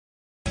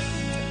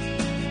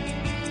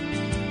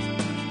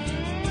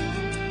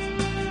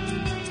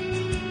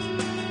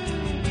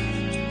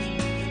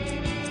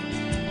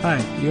Hi,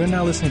 you are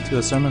now listening to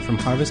a sermon from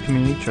Harvest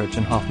Community Church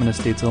in Hoffman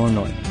Estates,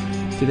 Illinois.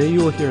 Today you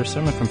will hear a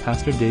sermon from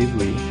Pastor Dave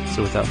Lee,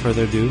 so without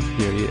further ado,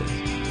 here he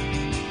is.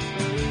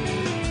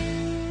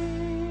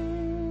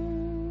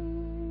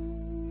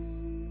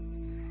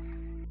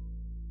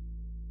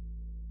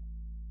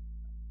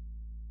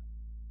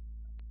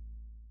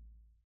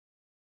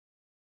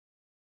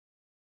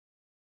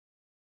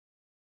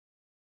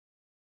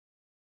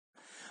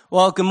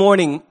 Well, good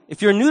morning.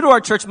 If you're new to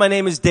our church, my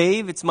name is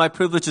Dave. It's my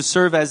privilege to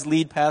serve as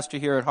lead pastor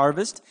here at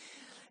Harvest.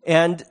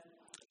 And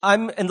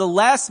I'm in the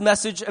last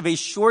message of a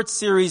short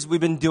series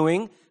we've been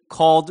doing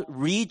called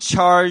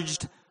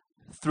Recharged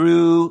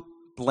Through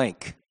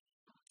Blank.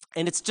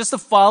 And it's just a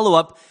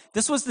follow-up.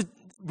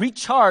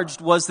 Recharged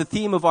was the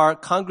theme of our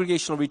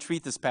congregational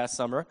retreat this past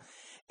summer.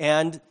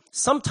 And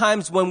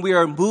sometimes when we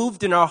are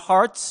moved in our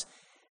hearts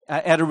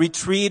at a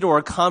retreat or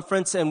a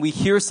conference and we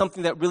hear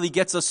something that really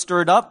gets us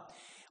stirred up,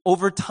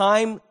 over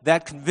time,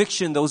 that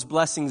conviction, those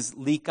blessings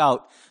leak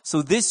out.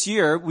 So this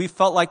year, we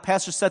felt like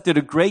Pastor Seth did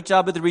a great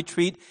job at the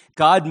retreat.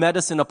 God met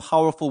us in a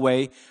powerful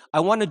way. I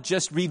want to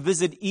just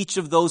revisit each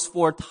of those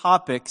 4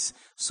 topics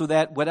so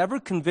that whatever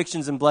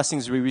convictions and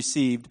blessings we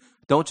received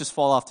don't just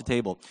fall off the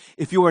table.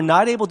 If you are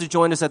not able to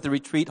join us at the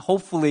retreat,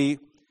 hopefully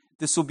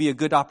this will be a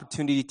good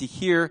opportunity to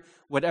hear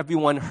what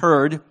everyone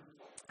heard.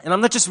 And I'm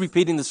not just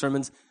repeating the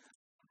sermons.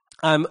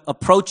 I'm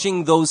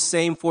approaching those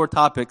same 4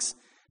 topics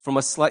from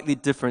a slightly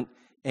different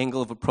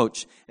angle of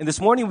approach. And this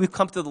morning we've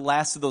come to the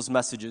last of those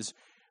messages,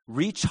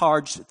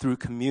 recharged through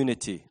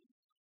community.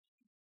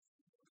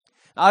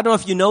 Now, I don't know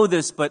if you know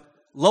this, but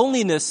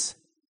loneliness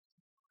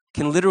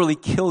can literally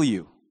kill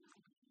you.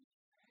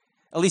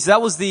 At least that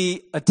was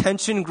the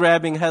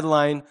attention-grabbing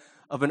headline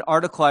of an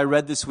article I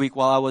read this week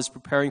while I was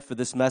preparing for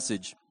this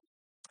message.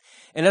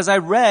 And as I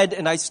read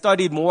and I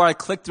studied more, I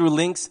clicked through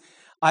links,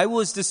 I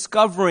was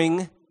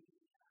discovering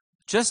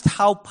just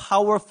how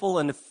powerful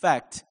an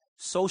effect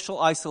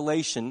social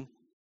isolation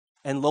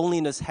and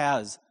loneliness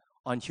has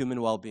on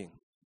human well-being.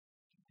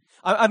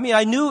 I mean,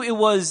 I knew it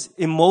was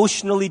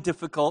emotionally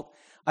difficult.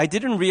 I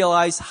didn't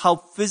realize how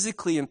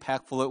physically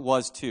impactful it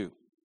was, too.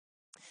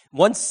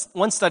 One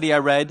study I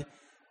read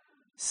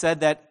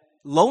said that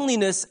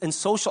loneliness and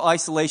social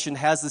isolation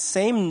has the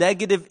same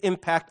negative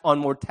impact on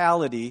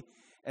mortality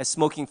as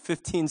smoking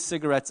 15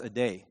 cigarettes a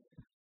day.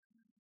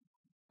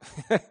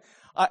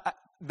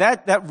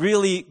 That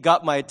really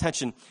got my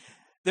attention.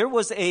 There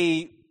was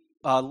a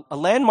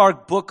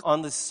landmark book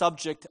on the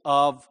subject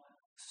of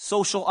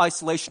social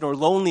isolation or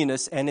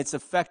loneliness and its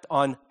effect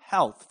on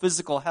health,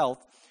 physical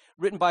health,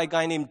 written by a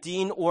guy named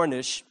Dean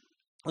Ornish,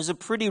 who's a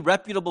pretty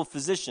reputable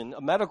physician,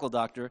 a medical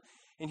doctor.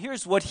 And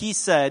here's what he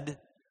said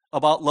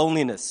about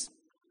loneliness.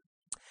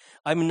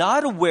 I'm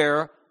not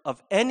aware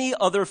of any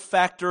other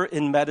factor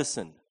in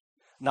medicine,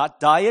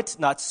 not diet,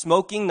 not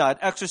smoking, not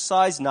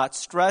exercise, not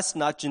stress,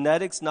 not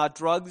genetics, not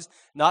drugs,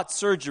 not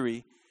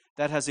surgery,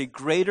 that has a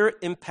greater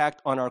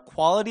impact on our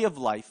quality of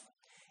life,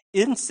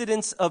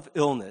 incidence of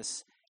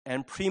illness,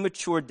 and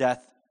premature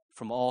death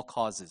from all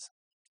causes.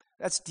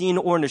 That's Dean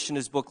Ornish in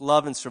his book,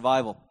 Love and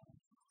Survival.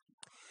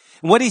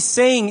 And what he's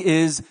saying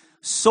is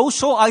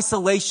social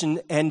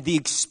isolation and the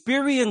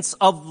experience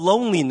of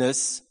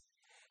loneliness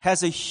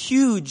has a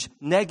huge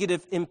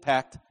negative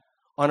impact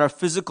on our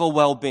physical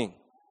well-being.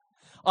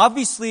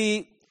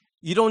 Obviously,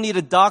 you don't need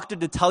a doctor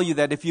to tell you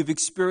that if you've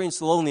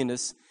experienced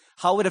loneliness,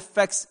 how it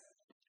affects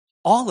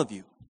all of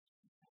you,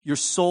 your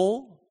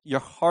soul, your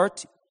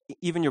heart,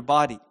 even your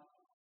body.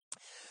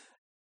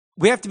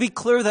 We have to be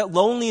clear that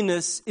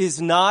loneliness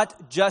is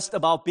not just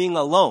about being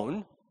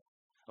alone.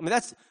 I mean,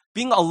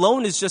 being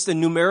alone is just a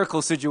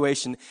numerical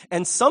situation.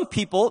 And some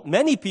people,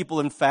 many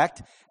people in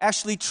fact,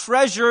 actually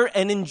treasure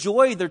and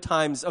enjoy their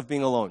times of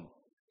being alone.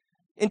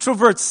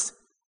 Introverts,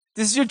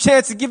 this is your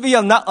chance to give me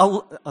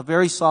a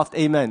very soft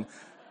amen.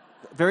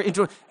 Very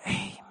introvert.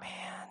 Hey.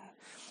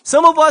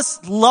 Some of us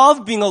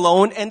love being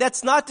alone, and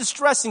that's not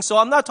distressing. So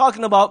I'm not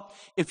talking about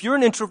if you're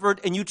an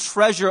introvert and you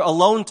treasure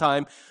alone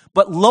time,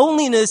 but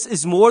loneliness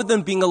is more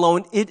than being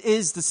alone. It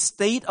is the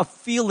state of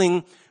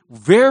feeling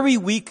very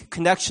weak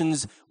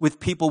connections with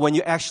people when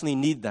you actually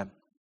need them.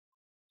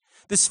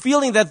 This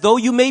feeling that though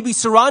you may be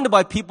surrounded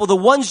by people, the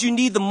ones you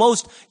need the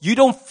most, you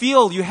don't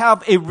feel you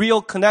have a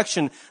real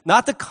connection,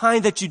 not the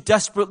kind that you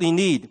desperately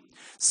need.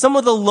 Some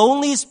of the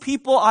loneliest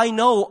people I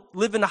know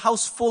live in a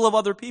house full of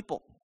other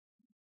people.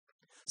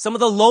 Some of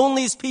the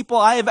loneliest people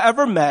I have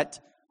ever met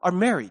are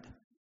married.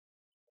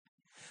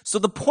 So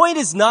the point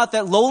is not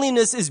that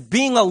loneliness is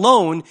being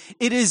alone.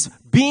 It is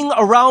being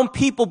around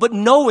people, but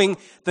knowing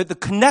that the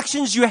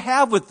connections you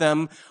have with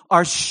them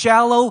are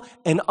shallow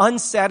and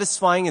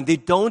unsatisfying, and they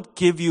don't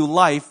give you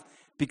life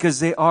because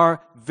they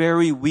are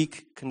very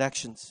weak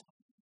connections.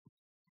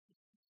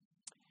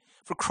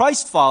 For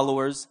Christ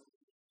followers,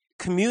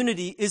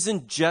 community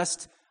isn't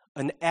just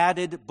an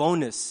added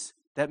bonus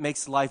that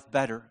makes life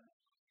better.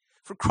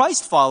 For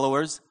Christ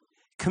followers,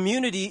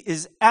 community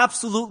is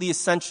absolutely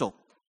essential.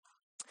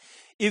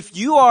 If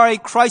you are a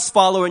Christ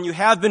follower and you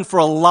have been for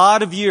a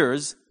lot of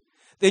years,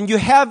 then you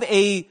have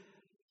a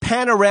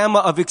panorama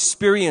of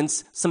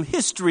experience, some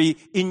history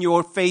in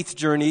your faith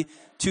journey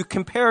to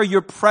compare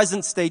your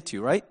present state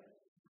to, right?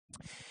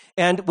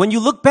 And when you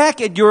look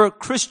back at your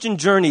Christian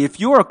journey, if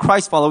you're a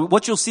Christ follower,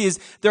 what you'll see is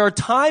there are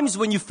times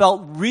when you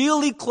felt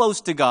really close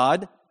to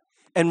God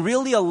and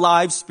really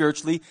alive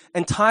spiritually,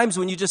 and times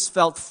when you just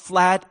felt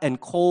flat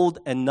and cold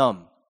and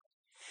numb.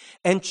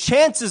 And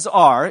chances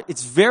are,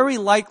 it's very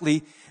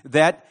likely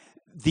that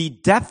the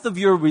depth of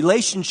your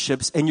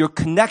relationships and your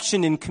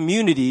connection in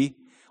community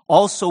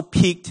also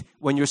peaked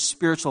when your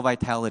spiritual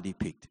vitality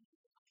peaked.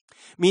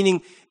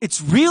 Meaning, it's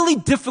really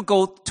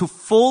difficult to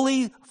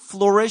fully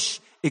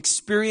flourish,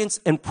 experience,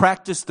 and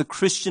practice the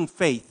Christian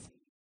faith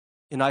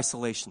in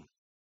isolation.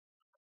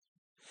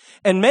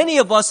 And many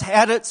of us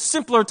had a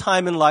simpler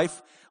time in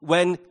life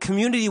when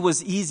community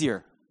was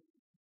easier.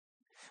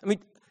 I mean,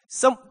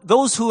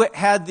 those who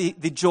had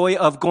the joy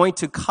of going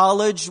to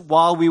college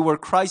while we were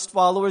Christ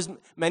followers,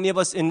 many of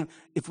us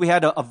if we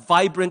had a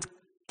vibrant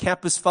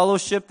campus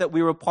fellowship that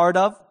we were part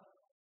of,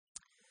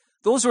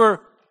 those were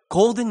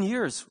golden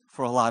years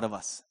for a lot of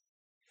us.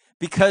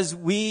 Because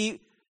we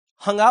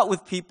hung out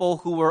with people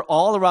who were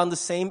all around the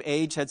same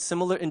age, had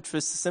similar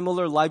interests,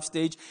 similar life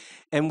stage,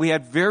 and we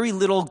had very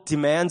little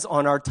demands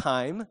on our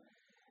time.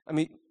 I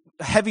mean,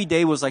 a heavy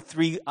day was like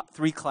three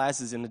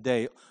classes in a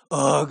day.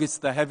 Ugh, it's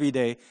the heavy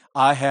day.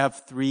 I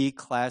have 3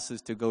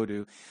 classes to go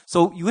to.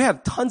 So you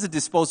have tons of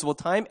disposable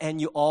time, and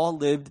you all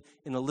lived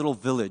in a little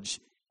village,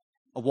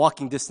 a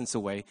walking distance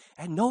away,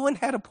 and no one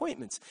had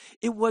appointments.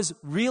 It was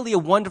really a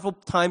wonderful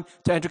time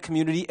to enter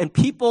community, and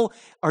people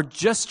are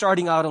just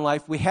starting out in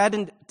life. We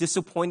hadn't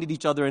disappointed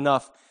each other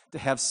enough to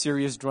have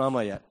serious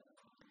drama yet.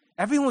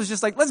 Everyone was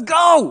just like, let's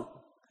go!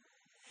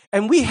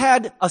 And we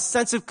had a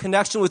sense of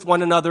connection with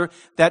one another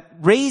that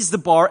raised the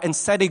bar and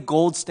set a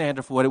gold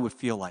standard for what it would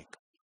feel like.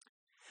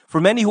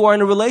 For many who are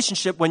in a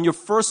relationship, when you're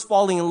first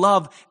falling in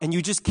love and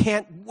you just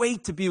can't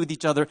wait to be with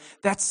each other,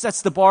 that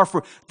sets the bar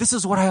for, this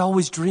is what I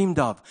always dreamed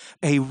of,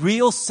 a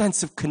real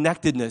sense of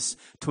connectedness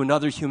to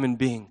another human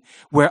being,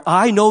 where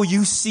I know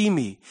you see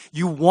me,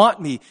 you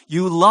want me,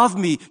 you love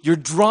me, you're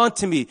drawn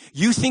to me,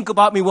 you think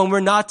about me when we're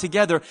not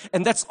together,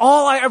 and that's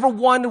all I ever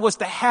wanted was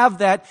to have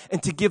that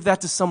and to give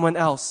that to someone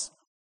else.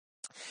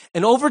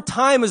 And over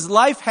time, as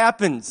life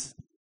happens,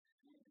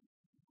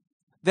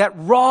 that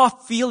raw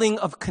feeling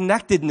of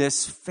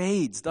connectedness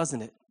fades,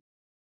 doesn't it?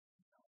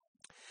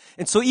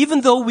 And so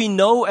even though we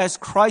know as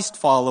Christ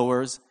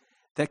followers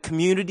that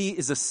community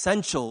is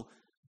essential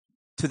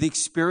to the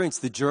experience,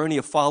 the journey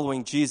of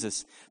following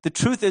Jesus, the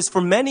truth is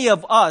for many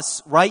of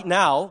us right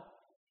now,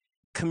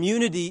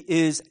 community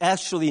is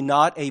actually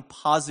not a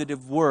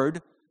positive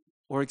word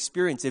or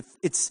experience. If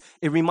it's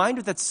a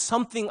reminder that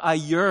something I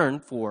yearn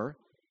for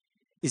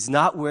is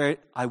not where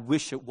I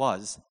wish it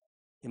was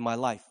in my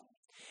life.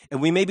 And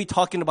we may be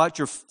talking about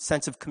your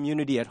sense of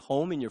community at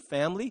home, in your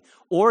family,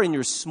 or in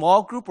your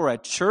small group, or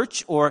at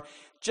church, or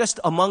just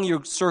among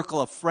your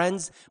circle of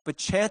friends. But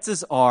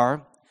chances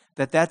are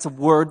that that's a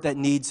word that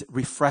needs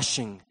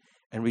refreshing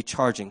and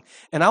recharging.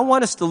 And I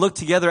want us to look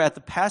together at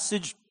the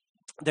passage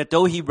that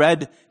Dohi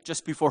read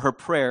just before her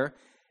prayer.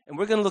 And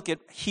we're going to look at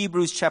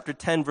Hebrews chapter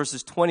 10,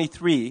 verses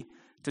 23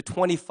 to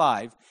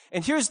 25.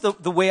 And here's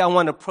the way I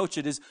want to approach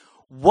it is,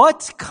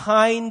 what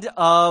kind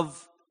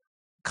of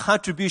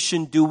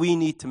contribution do we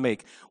need to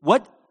make?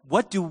 What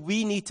do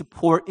we need to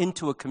pour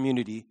into a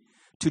community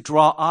to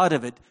draw out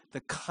of it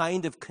the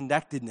kind of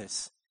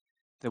connectedness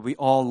that we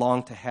all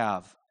long to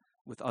have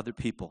with other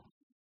people?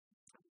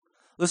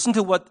 Listen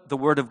to what the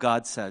Word of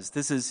God says.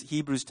 This is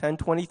Hebrews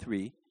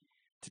 10:23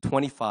 to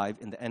 25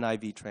 in the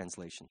NIV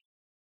translation.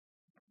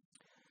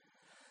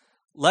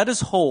 Let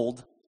us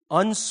hold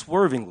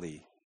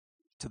unswervingly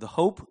to the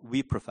hope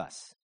we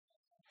profess.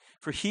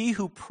 For he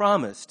who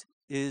promised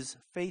is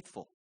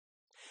faithful.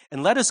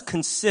 And let us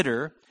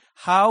consider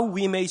how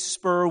we may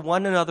spur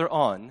one another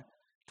on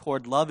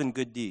toward love and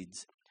good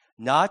deeds,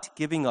 not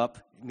giving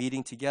up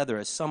meeting together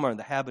as some are in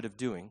the habit of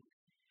doing,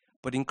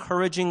 but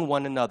encouraging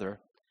one another,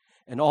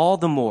 and all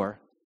the more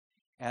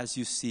as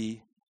you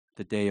see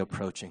the day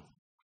approaching.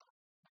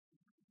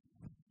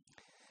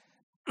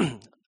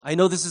 I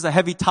know this is a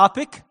heavy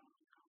topic.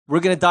 We're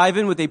going to dive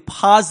in with a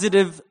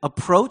positive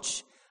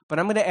approach. But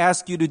I'm going to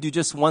ask you to do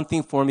just one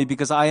thing for me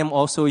because I am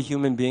also a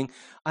human being.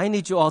 I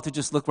need you all to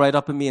just look right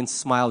up at me and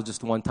smile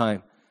just one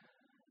time.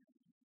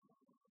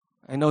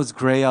 I know it's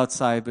gray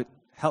outside, but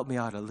help me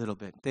out a little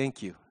bit.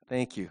 Thank you.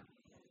 Thank you.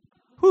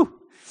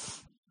 Whew.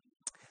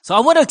 So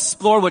I want to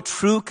explore what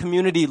true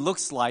community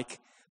looks like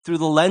through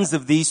the lens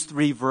of these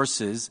 3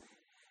 verses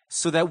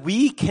so that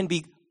we can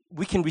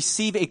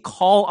receive a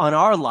call on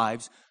our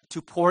lives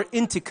to pour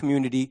into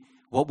community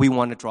what we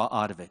want to draw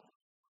out of it.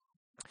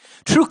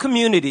 True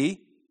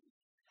community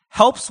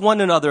helps one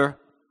another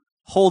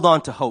hold on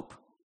to hope.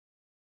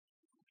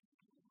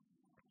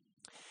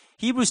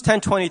 Hebrews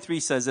 10:23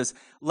 says this,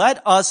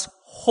 let us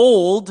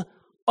hold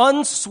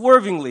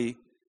unswervingly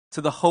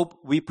to the hope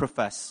we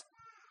profess,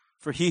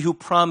 for he who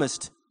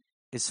promised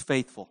is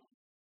faithful.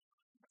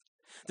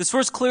 This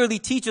verse clearly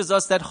teaches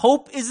us that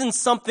hope isn't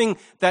something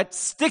that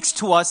sticks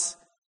to us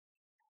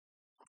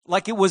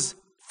like it was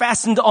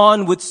fastened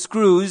on with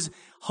screws.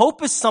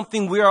 Hope is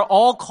something we are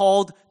all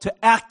called to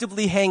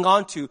actively hang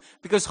on to,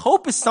 because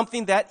hope is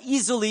something that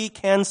easily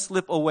can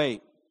slip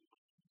away.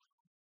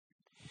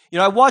 You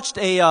know, I watched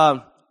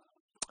a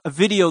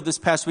video this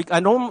past week. I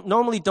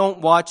normally don't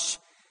watch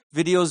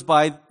videos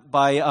by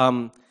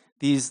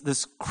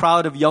this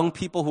crowd of young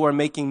people who are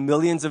making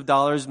millions of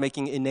dollars,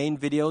 making inane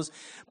videos.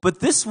 But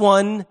this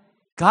one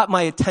got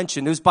my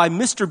attention. It was by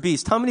Mr.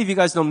 Beast. How many of you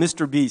guys know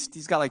Mr. Beast?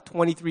 He's got like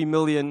 23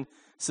 million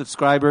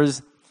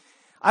subscribers.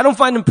 I don't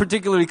find him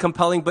particularly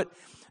compelling, but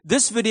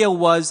this video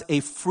was a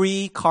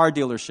free car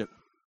dealership.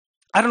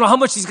 I don't know how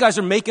much these guys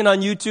are making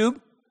on YouTube.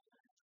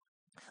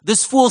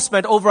 This fool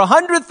spent over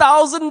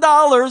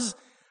 $100,000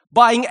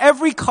 buying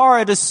every car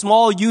at a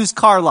small used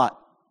car lot.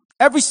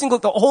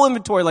 The whole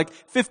inventory, like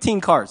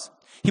 15 cars.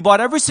 He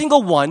bought every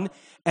single one,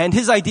 and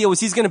his idea was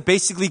he's going to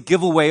basically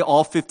give away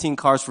all 15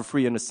 cars for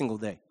free in a single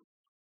day.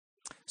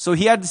 So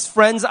he had his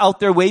friends out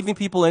there waving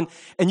people in,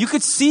 and you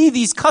could see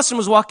these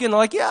customers walk in, and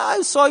like, yeah,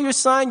 I saw your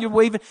sign, you're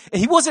waving. And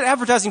he wasn't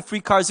advertising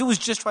free cars, it was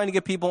just trying to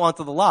get people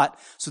onto the lot.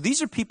 So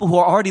these are people who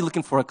are already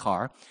looking for a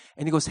car.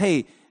 And he goes,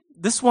 hey,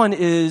 this one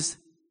is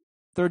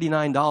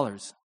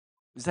 $39.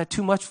 Is that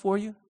too much for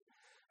you?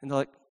 And they're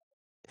like,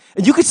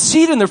 and you could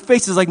see it in their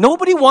faces, like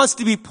nobody wants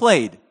to be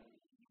played.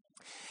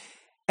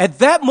 At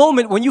that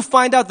moment, when you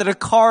find out that a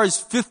car is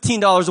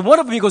 $15, and one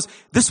of them, he goes,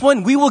 this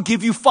one, we will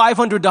give you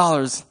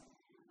 $500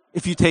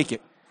 if you take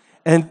it.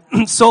 And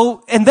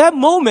so in that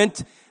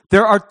moment,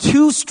 there are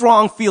two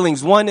strong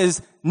feelings. One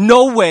is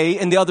no way,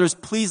 and the other is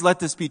please let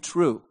this be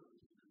true.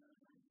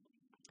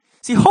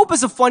 See, hope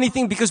is a funny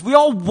thing because we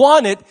all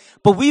want it,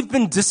 but we've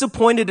been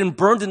disappointed and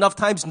burned enough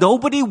times.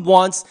 Nobody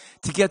wants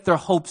to get their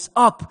hopes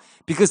up,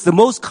 because the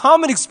most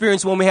common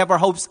experience when we have our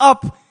hopes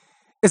up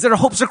is that our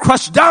hopes are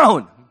crushed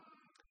down.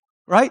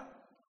 Right?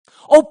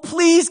 Oh,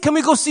 please, can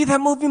we go see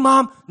that movie,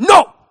 Mom?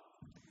 No!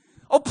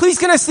 Oh, please,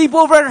 can I sleep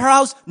over at her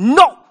house?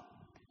 No!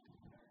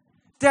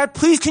 Dad,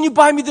 please, can you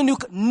buy me the new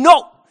car?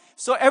 No!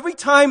 So every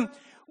time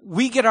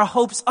we get our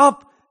hopes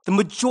up, the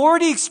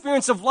majority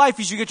experience of life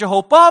is you get your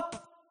hope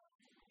up,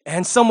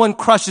 and someone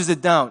crushes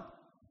it down.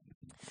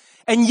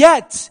 And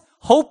yet,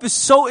 hope is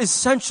so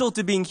essential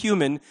to being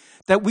human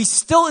that we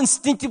still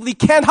instinctively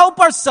can't help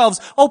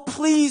ourselves. Oh,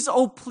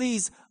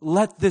 please,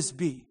 let this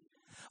be.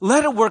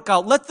 Let it work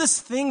out. Let this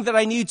thing that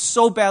I need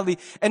so badly.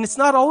 And it's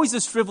not always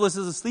as frivolous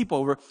as a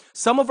sleepover.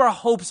 Some of our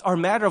hopes are a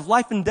matter of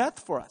life and death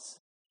for us.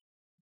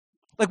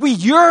 Like we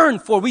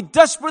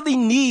desperately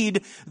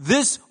need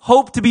this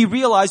hope to be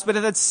realized, but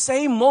at that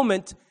same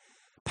moment,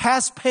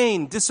 past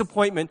pain,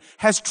 disappointment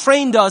has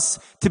trained us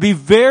to be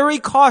very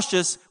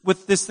cautious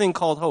with this thing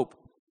called hope.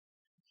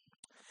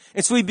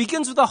 And so he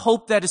begins with a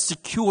hope that is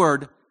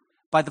secured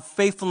by the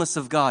faithfulness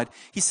of God.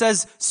 He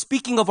says,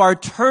 speaking of our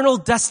eternal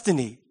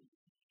destiny,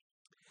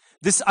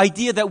 this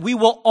idea that we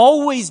will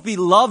always be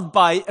loved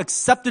by,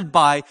 accepted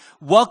by,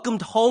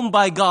 welcomed home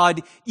by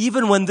God,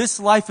 even when this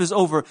life is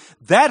over.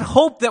 That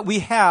hope that we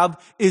have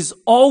is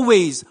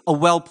always a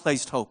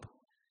well-placed hope.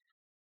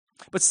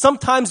 But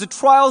sometimes the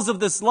trials of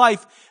this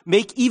life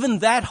make even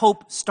that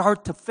hope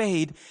start to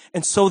fade.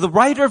 And so the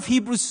writer of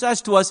Hebrews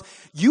says to us,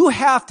 you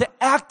have to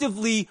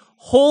actively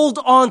hold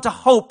on to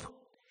hope,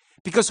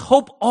 because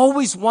hope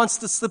always wants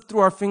to slip through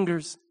our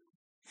fingers.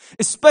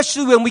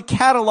 Especially when we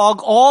catalog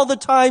all the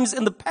times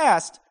in the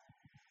past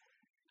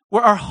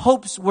where our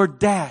hopes were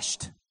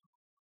dashed.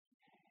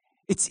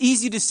 It's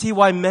easy to see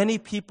why many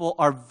people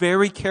are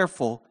very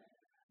careful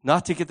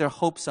not to get their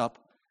hopes up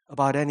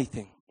about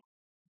anything.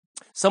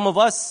 Some of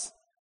us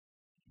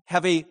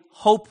have a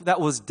hope that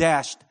was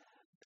dashed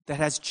that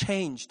has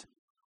changed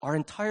our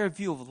entire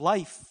view of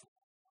life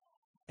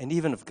and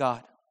even of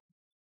God.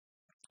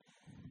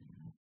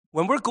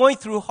 When we're going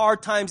through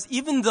hard times,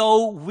 even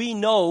though we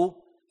know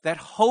that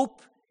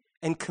hope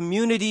and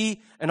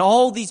community and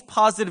all these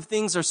positive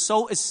things are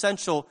so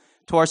essential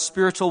to our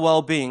spiritual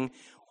well-being,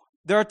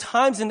 there are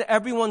times in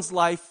everyone's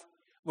life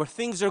where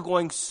things are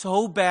going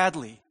so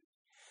badly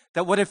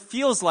that what it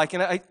feels like,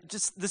 and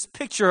this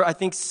picture I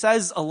think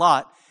says a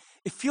lot,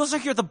 it feels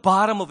like you're at the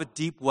bottom of a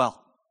deep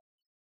well.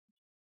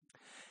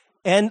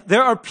 And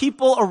there are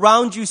people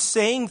around you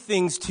saying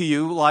things to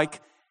you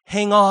like,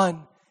 hang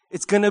on,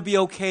 it's going to be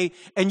okay.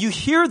 And you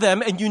hear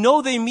them and you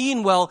know they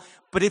mean well,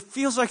 but it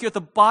feels like you're at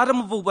the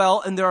bottom of a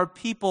well and there are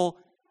people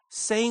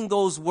saying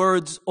those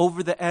words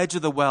over the edge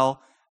of the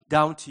well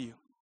down to you.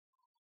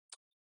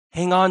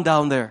 Hang on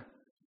down there.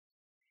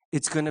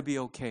 It's going to be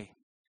okay.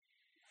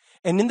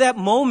 And in that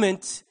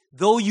moment,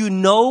 though you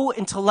know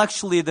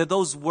intellectually that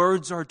those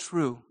words are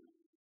true,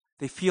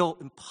 they feel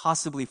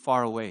impossibly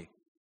far away.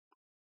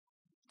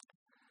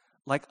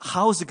 Like,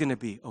 how's it going to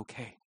be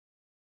okay?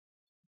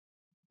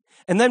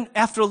 And then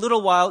after a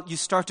little while, you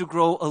start to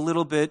grow a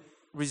little bit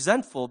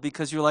resentful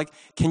because you're like,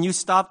 can you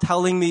stop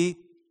telling me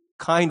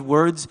kind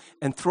words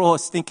and throw a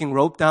stinking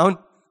rope down?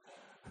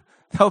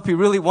 That would be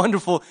really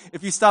wonderful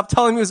if you stopped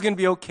telling me it was going to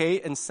be okay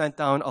and sent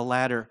down a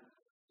ladder.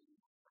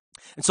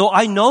 And so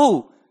I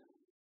know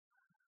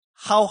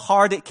how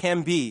hard it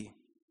can be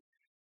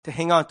to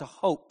hang on to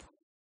hope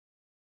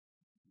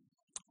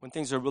when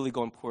things are really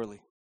going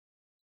poorly.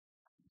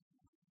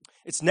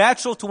 It's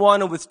natural to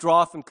want to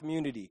withdraw from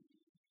community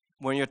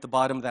when you're at the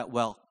bottom of that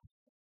well.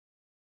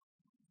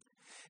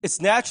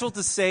 It's natural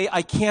to say,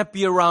 I can't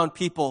be around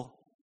people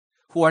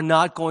who are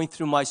not going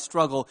through my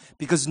struggle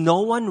because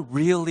no one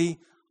really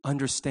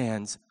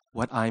understands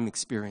what I'm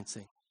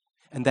experiencing.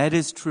 And that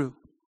is true.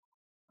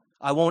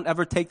 I won't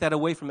ever take that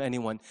away from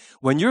anyone.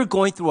 When you're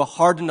going through a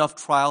hard enough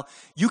trial,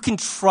 you can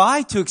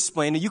try to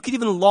explain it. You can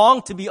even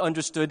long to be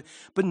understood,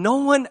 but no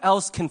one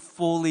else can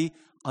fully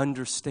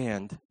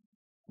understand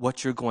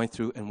what you're going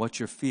through and what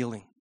you're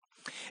feeling.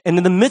 And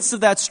in the midst of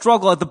that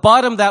struggle, at the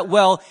bottom of that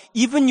well,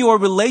 even your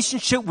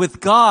relationship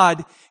with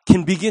God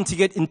can begin to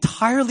get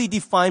entirely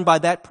defined by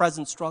that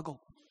present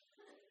struggle.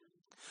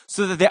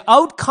 So that the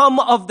outcome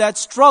of that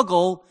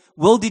struggle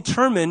will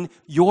determine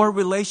your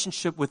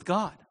relationship with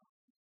God.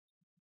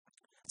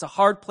 It's a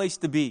hard place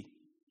to be.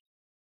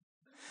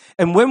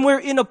 And when we're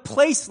in a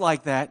place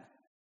like that,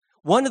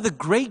 one of the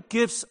great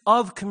gifts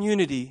of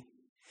community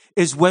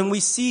is when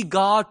we see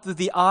God through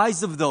the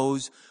eyes of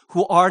those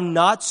who are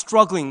not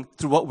struggling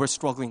through what we're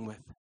struggling with.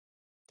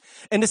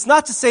 And it's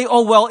not to say,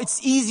 oh, well,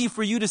 it's easy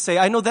for you to say.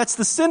 I know that's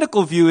the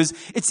cynical view, is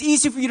it's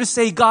easy for you to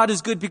say God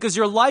is good because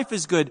your life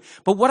is good.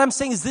 But what I'm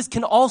saying is this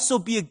can also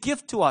be a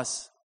gift to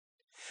us.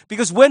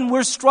 Because when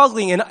we're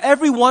struggling, and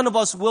every one of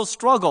us will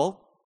struggle,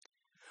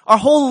 our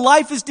whole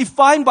life is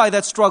defined by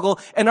that struggle,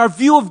 and our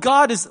view of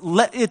God is,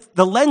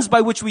 the lens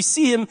by which we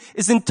see Him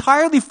is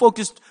entirely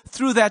focused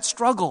through that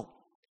struggle.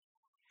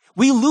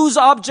 We lose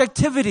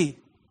objectivity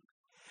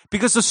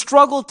because the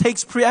struggle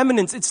takes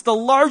preeminence. It's the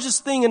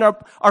largest thing in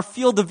our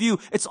field of view.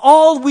 It's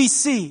all we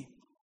see.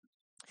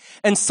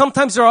 And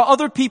sometimes there are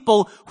other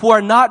people who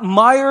are not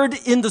mired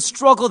in the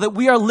struggle that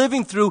we are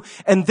living through,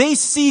 and they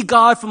see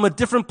God from a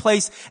different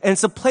place, and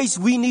it's a place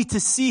we need to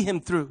see Him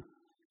through.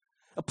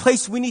 A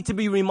place we need to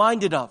be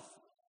reminded of.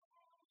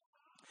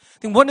 I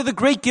think one of the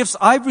great gifts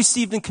I've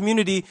received in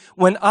community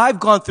when I've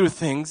gone through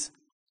things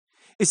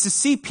is to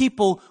see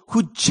people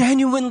who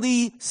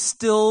genuinely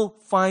still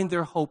find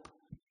their hope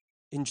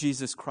in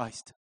Jesus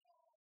Christ.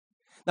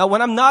 Now,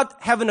 when I'm not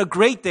having a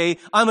great day,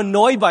 I'm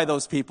annoyed by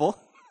those people.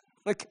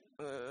 But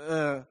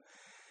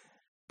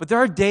there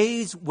are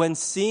days when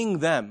seeing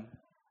them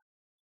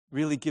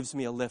really gives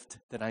me a lift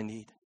that I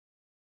need.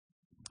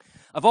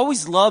 I've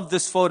always loved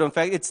this photo. In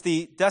fact, it's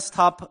the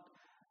desktop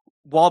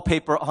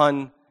wallpaper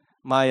on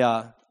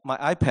my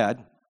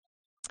iPad.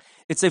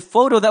 It's a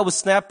photo that was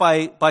snapped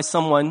by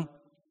someone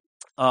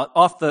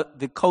off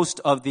the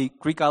coast of the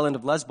Greek island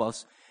of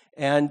Lesbos.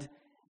 And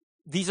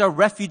these are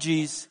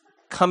refugees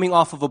coming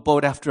off of a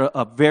boat after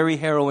a very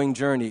harrowing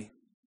journey.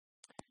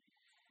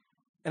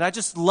 And I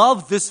just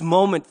love this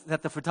moment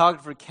that the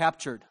photographer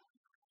captured.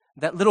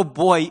 That little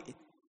boy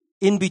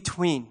in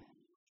between.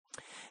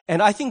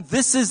 And I think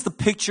this is the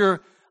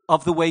picture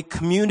of the way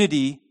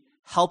community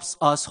helps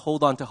us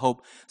hold on to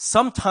hope.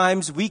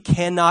 Sometimes we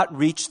cannot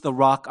reach the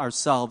rock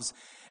ourselves.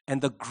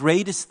 And the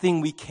greatest thing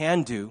we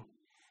can do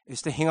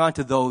is to hang on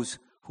to those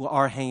who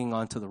are hanging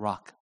on to the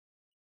rock.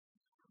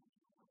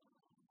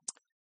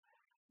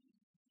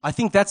 I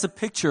think that's a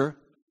picture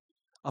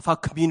of how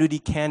community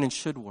can and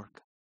should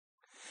work.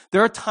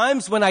 There are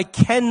times when I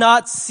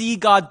cannot see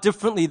God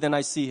differently than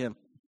I see Him.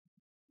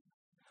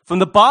 From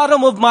the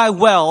bottom of my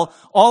well,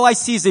 all I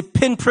see is a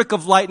pinprick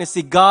of light, and I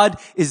say, God,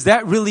 is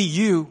that really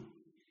you?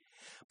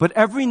 But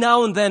every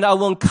now and then I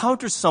will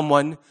encounter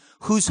someone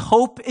whose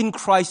hope in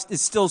Christ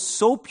is still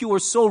so pure,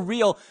 so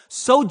real,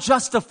 so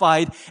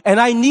justified, and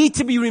I need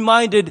to be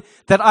reminded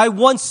that I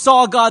once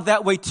saw God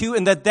that way too,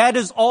 and that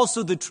is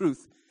also the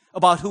truth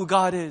about who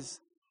God is.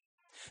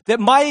 That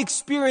my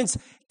experience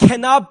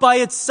cannot by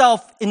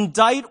itself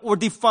indict or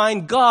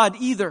define God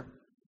either.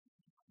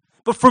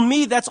 But for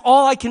me, that's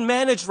all I can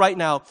manage right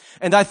now.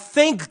 And I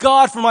thank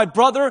God for my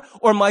brother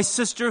or my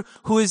sister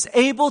who is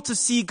able to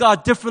see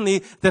God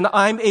differently than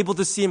I'm able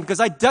to see Him, because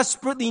I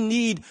desperately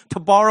need to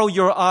borrow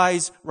your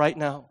eyes right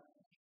now.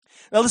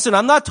 Now listen,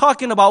 I'm not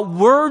talking about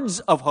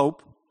words of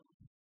hope,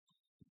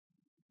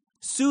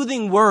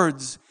 soothing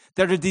words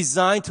that are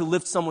designed to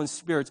lift someone's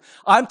spirits.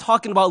 I'm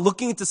talking about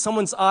looking into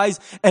someone's eyes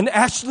and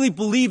actually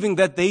believing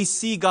that they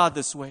see God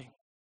this way.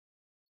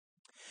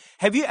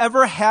 Have you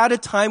ever had a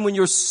time when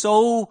you're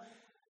so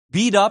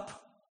beat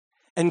up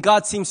and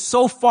God seems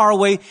so far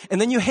away, and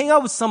then you hang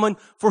out with someone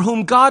for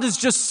whom God is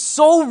just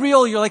so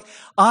real? You're like,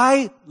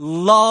 I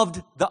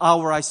loved the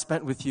hour I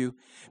spent with you,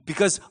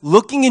 because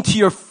looking into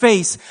your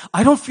face,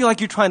 I don't feel like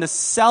you're trying to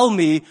sell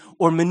me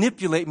or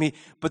manipulate me,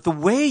 but the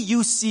way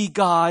you see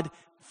God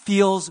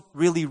feels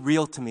really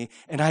real to me,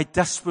 and I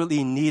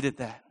desperately needed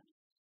that.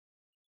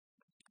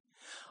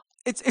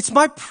 It's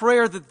my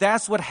prayer that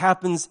that's what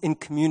happens in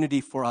community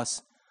for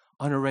us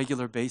on a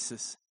regular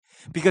basis.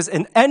 Because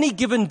in any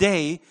given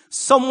day,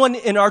 someone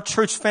in our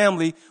church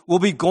family will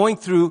be going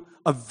through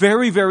a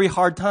very, very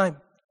hard time.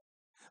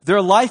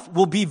 Their life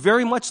will be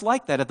very much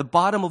like that, at the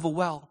bottom of a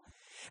well.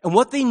 And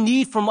what they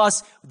need from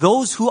us,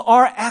 those who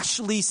are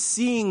actually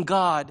seeing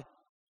God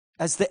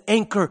as the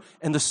anchor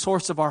and the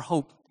source of our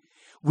hope,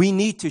 we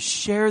need to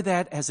share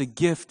that as a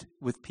gift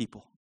with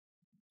people.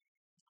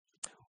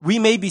 We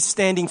may be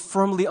standing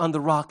firmly on the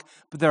rock,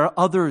 but there are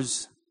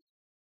others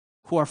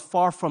who are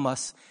far from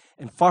us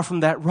and far from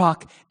that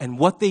rock, and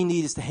what they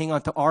need is to hang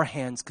on to our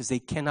hands because they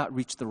cannot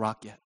reach the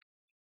rock yet.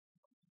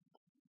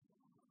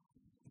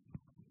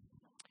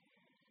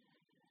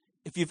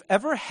 If you've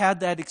ever had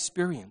that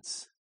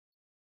experience,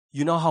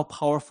 you know how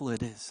powerful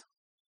it is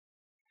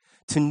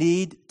to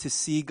need to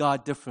see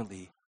God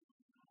differently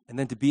and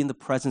then to be in the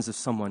presence of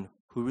someone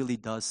who really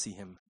does see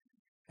Him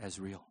as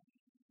real.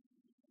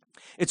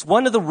 It's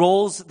one of the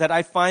roles that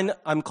I find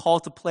I'm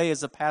called to play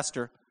as a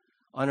pastor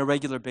on a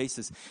regular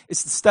basis.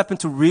 It's to step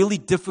into really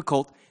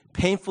difficult,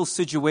 painful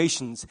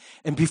situations.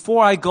 And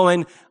before I go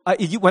in,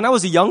 when I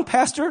was a young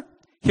pastor,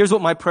 here's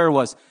what my prayer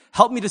was.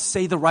 Help me to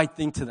say the right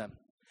thing to them.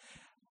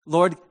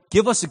 Lord,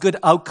 give us a good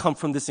outcome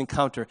from this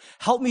encounter.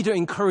 Help me to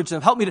encourage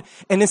them.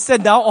 And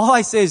instead now all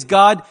I say is,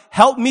 God,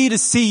 help me to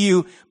see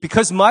you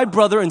because my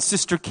brother and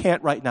sister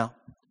can't right now.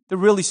 They're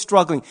really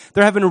struggling.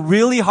 They're having a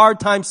really hard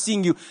time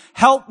seeing you.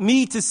 Help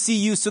me to see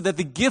you so that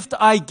the gift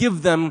I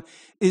give them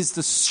is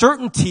the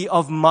certainty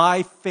of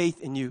my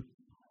faith in you.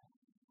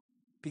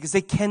 Because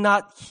they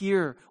cannot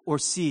hear or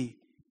see.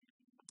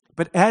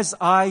 But as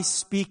I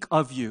speak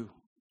of you,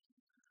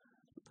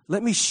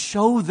 let me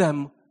show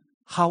them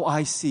how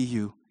I see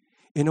you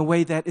in a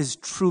way that is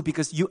true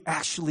because you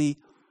actually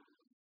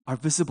are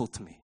visible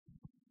to me.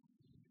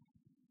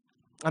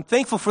 I'm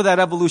thankful for that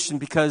evolution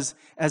because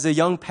as a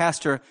young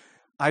pastor,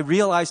 I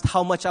realized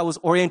how much I was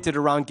oriented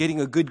around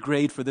getting a good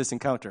grade for this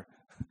encounter.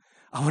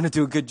 I want to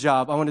do a good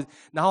job.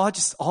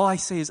 All I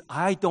say is,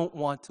 I don't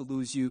want to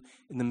lose you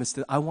in the midst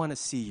of it. I want to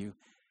see you.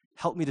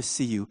 Help me to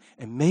see you.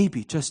 And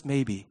maybe, just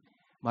maybe,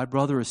 my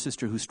brother or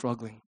sister who's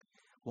struggling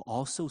will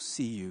also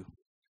see you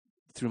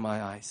through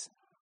my eyes.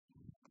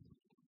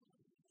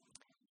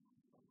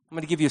 I'm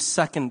going to give you a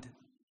second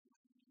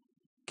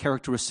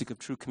characteristic of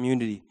true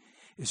community.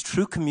 Is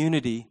true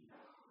community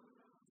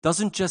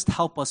doesn't just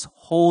help us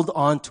hold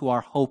on to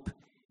our hope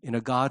in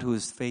a God who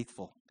is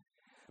faithful,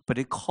 but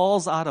it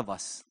calls out of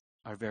us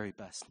our very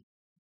best.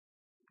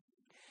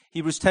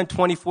 Hebrews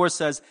 10:24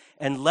 says,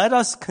 "And let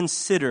us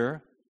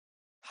consider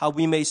how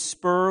we may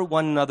spur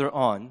one another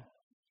on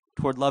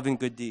toward loving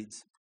good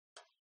deeds."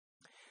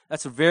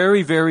 That's a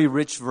very, very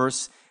rich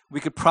verse. We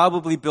could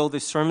probably build a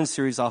sermon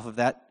series off of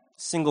that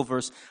single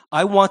verse.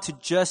 I want to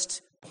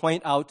just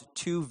point out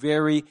two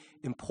very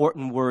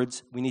important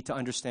words we need to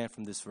understand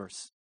from this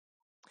verse.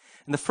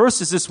 And the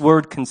first is this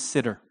word,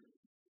 consider.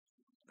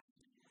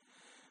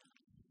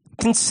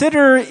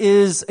 Consider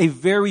is a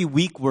very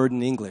weak word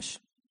in English.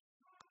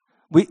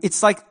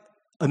 It's like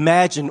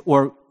imagine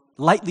or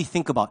lightly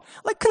think about.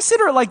 Like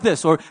consider it like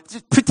this or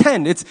just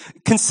pretend.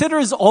 Consider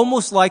is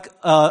almost like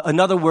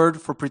another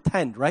word for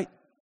pretend, right?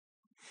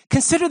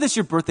 Consider this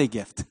your birthday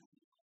gift.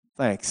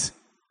 Thanks.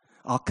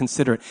 I'll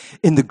consider it.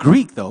 In the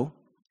Greek, though,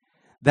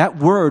 that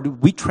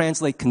word we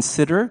translate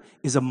consider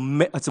is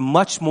it's a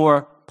much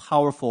more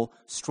powerful,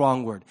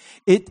 strong word.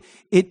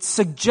 It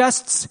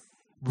suggests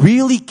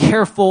really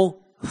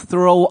careful,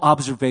 thorough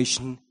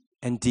observation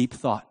and deep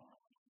thought.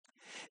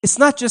 It's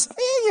not just,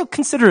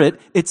 consider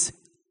it. It's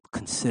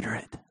consider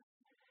it.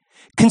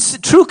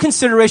 True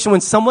consideration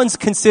when someone's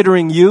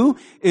considering you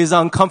is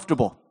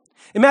uncomfortable.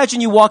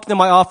 Imagine you walk into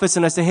my office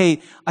and I say,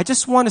 hey, I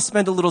just want to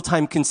spend a little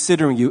time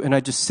considering you. And I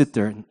just sit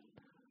there and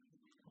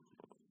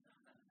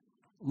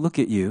look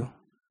at you.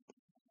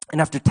 And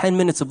after 10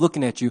 minutes of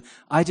looking at you,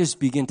 I just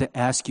begin to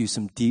ask you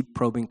some deep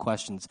probing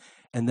questions.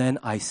 And then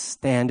I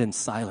stand in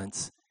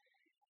silence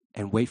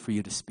and wait for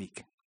you to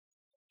speak.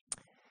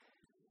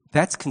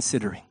 That's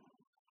considering.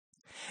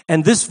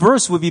 And this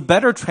verse would be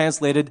better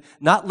translated,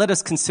 not let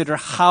us consider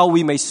how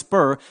we may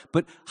spur,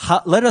 but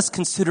let us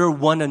consider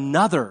one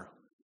another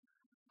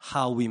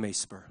how we may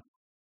spur.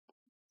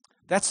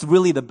 That's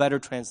really the better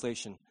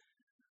translation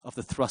of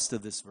the thrust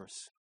of this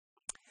verse.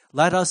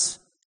 Let us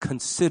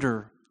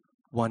consider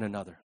one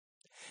another.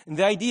 And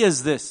the idea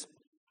is this.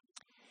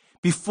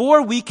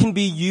 Before we can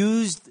be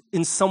used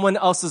in someone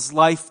else's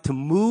life to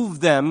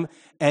move them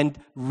and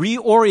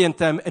reorient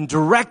them and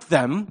direct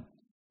them,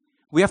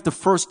 we have to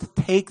first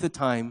take the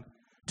time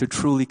to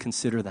truly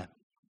consider them.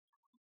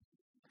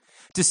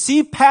 To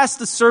see past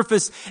the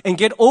surface and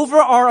get over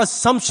our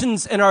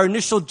assumptions and our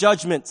initial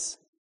judgments.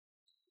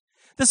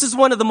 This is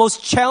one of the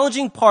most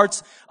challenging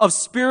parts of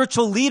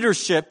spiritual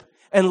leadership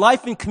and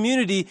life in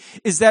community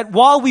is that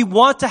while we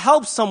want to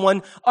help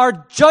someone,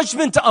 our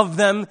judgment of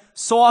them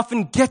so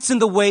often gets in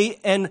the way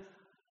and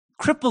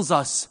cripples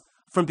us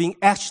from being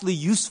actually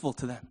useful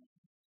to them.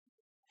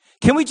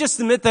 Can we just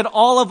admit that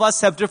all of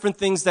us have different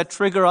things that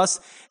trigger us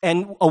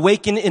and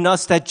awaken in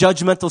us that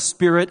judgmental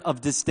spirit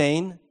of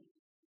disdain?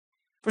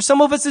 For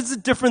some of us, it's a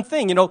different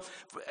thing,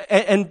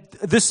 and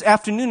this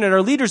afternoon at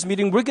our leaders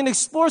meeting, we're going to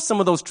explore some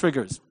of those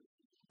triggers.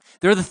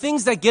 They're the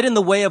things that get in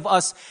the way of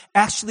us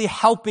actually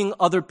helping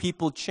other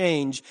people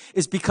change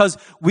is because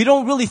we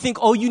don't really think,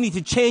 you need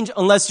to change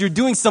unless you're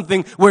doing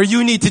something where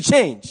you need to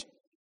change.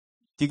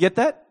 Do you get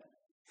that?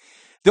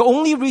 The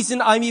only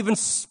reason I'm even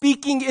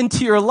speaking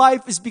into your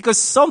life is because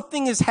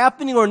something is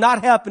happening or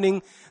not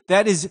happening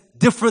that is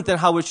different than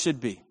how it should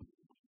be.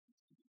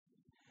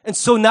 And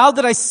so now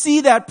that I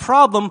see that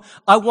problem,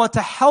 I want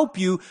to help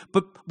you,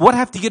 but what I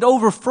have to get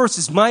over first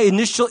is my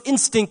initial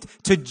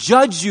instinct to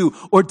judge you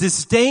or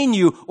disdain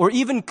you or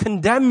even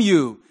condemn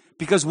you.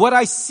 Because what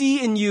I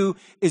see in you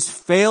is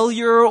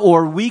failure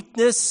or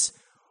weakness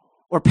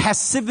or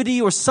passivity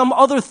or some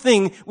other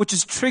thing which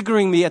is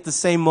triggering me at the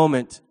same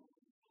moment.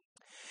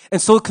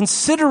 And so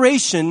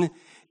consideration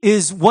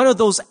is one of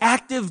those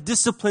active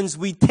disciplines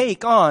we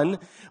take on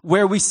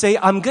where we say,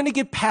 I'm going to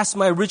get past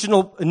my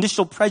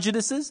initial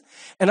prejudices,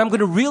 and I'm going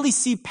to really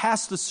see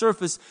past the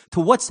surface to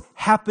what's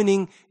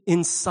happening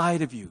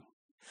inside of you.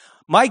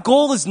 My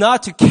goal is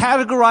not to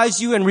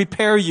categorize you and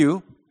repair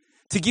you,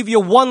 to give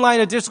you a one-line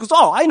of discourse.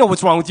 Oh, I know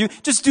what's wrong with you.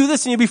 Just do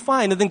this and you'll be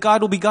fine, and then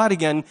God will be God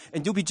again,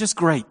 and you'll be just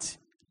great.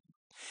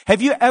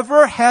 Have you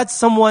ever had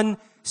someone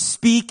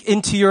speak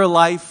into your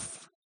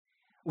life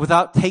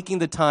without taking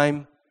the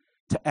time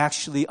to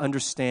actually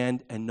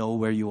understand and know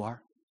where you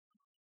are?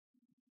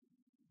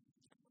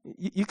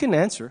 You can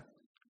answer.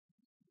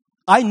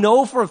 I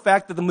know for a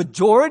fact that the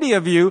majority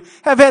of you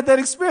have had that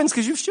experience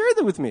because you've shared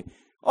it with me.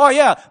 Oh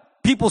yeah,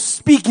 people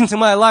speak into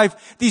my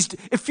life.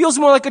 It feels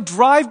more like a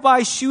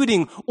drive-by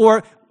shooting,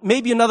 or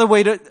maybe another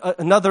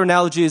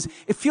analogy is,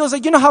 it feels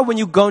like, you know how when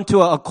you go into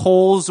a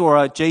Kohl's or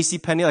a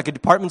JCPenney, like a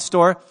department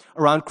store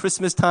around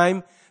Christmas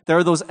time, there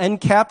are those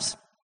end caps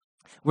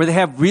where they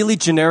have really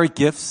generic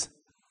gifts.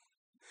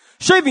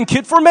 Shaving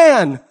kit for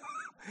man.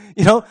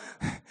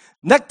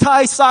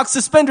 Necktie, socks,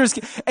 suspenders.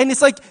 And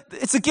it's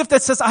a gift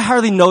that says, I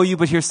hardly know you,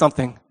 but here's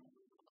something.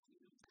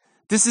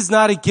 This is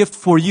not a gift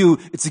for you.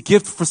 It's a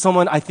gift for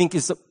someone I think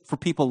is for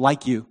people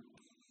like you.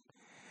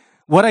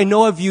 What I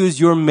know of you is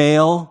you're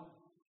male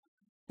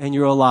and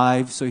you're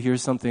alive, so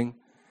here's something.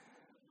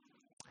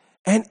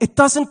 And it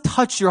doesn't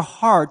touch your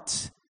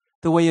heart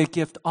the way a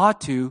gift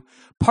ought to,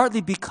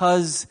 partly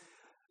because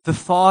the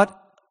thought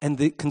and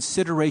the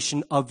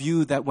consideration of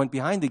you that went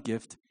behind the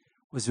gift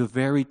was a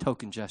very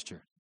token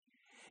gesture.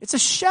 It's a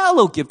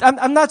shallow gift.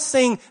 I'm not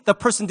saying the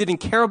person didn't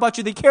care about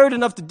you. They cared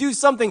enough to do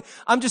something.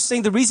 I'm just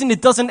saying the reason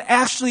it doesn't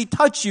actually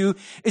touch you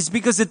is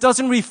because it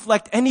doesn't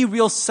reflect any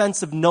real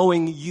sense of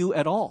knowing you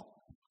at all.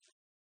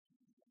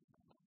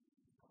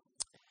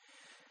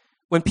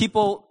 When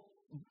people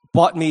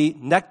bought me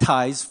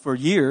neckties for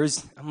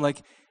years, I'm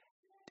like,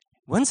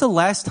 when's the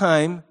last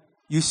time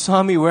you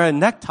saw me wear a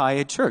necktie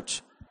at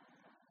church?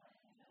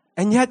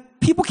 And yet,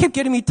 people kept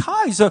getting me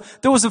ties. So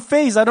there was a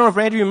phase, I don't know if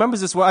Randy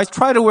remembers this, where I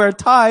tried to wear a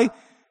tie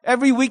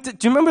every week. Do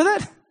you remember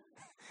that?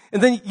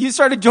 And then you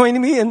started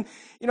joining me, and,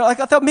 I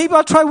thought maybe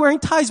I'll try wearing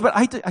ties, but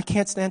I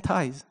can't stand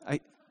ties.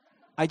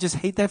 I just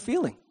hate that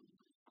feeling.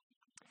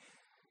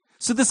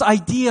 So this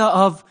idea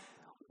of,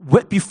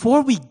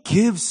 before we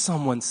give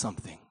someone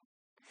something,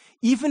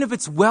 even if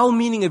it's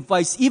well-meaning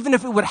advice, even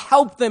if it would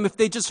help them if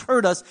they just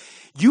heard us,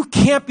 you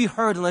can't be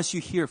heard unless you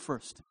hear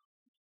first.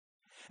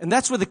 And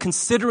that's where the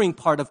considering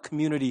part of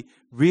community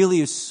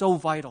really is so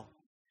vital.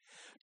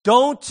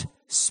 Don't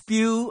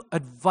spew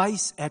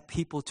advice at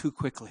people too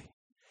quickly,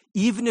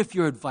 even if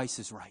your advice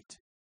is right.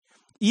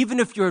 Even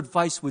if your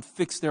advice would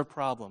fix their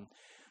problem.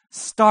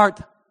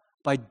 Start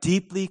by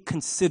deeply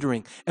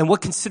considering. And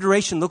what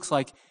consideration looks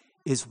like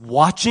is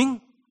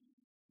watching,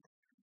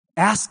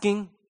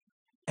 asking,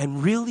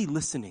 and really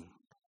listening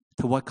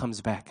to what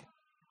comes back.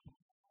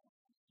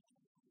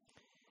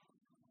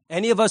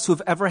 Any of us who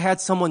have ever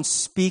had someone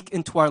speak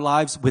into our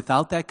lives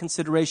without that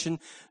consideration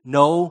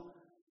know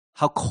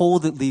how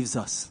cold it leaves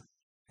us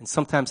and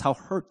sometimes how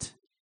hurt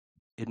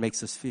it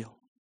makes us feel.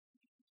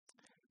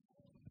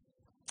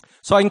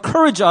 So I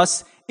encourage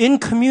us in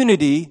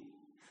community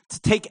to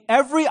take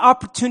every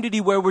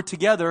opportunity where we're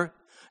together,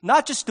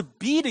 not just to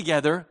be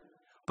together,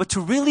 but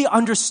to really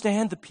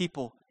understand the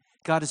people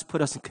God has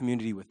put us in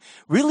community with.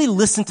 Really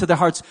listen to their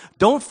hearts.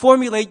 Don't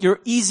formulate your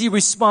easy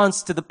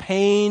response to the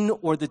pain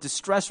or the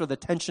distress or the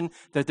tension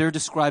that they're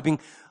describing.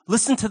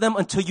 Listen to them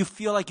until you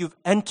feel like you've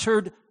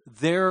entered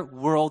their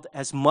world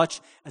as much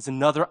as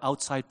another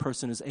outside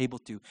person is able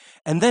to.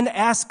 And then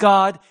ask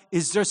God,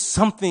 is there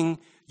something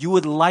you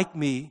would like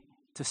me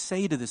to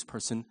say to this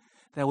person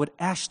that would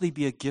actually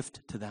be a gift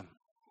to them?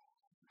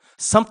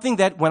 Something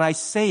that when I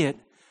say it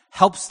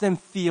helps them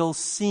feel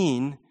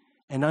seen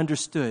and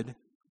understood.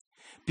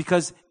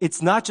 Because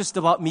it's not just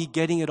about me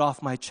getting it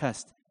off my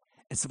chest.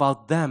 It's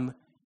about them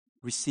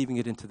receiving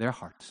it into their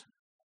hearts.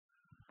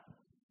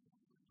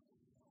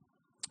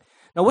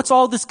 Now, what's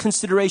all this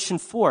consideration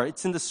for?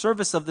 It's in the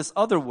service of this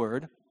other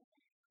word,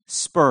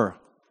 spur.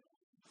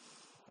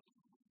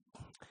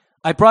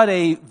 I brought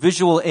a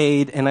visual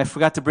aid, and I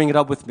forgot to bring it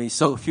up with me.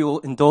 So if you'll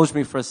indulge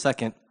me for a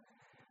second,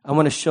 I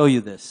want to show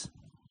you this.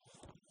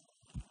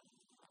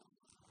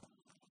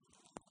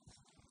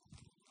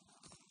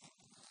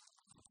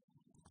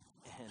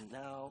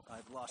 Now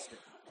I've lost it.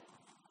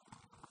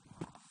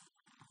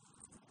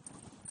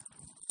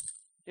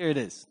 Here it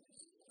is.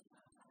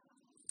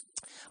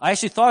 I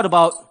actually thought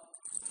about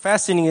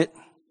fastening it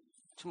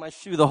to my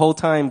shoe the whole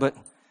time, but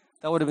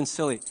that would have been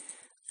silly.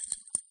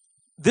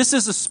 This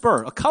is a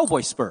spur, a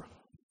cowboy spur.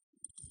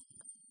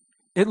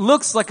 It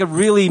looks like a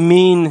really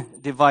mean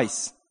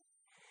device.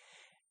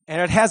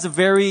 And it has a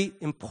very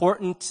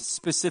important,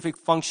 specific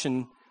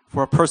function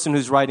for a person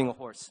who's riding a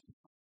horse.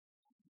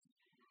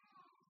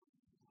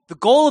 The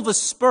goal of a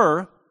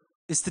spur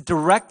is to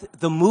direct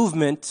the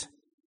movement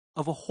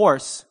of a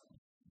horse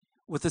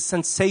with a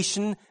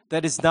sensation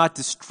that is not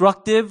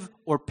destructive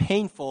or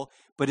painful,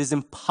 but is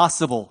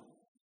impossible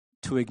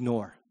to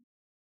ignore.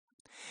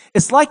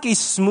 It's like a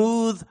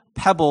smooth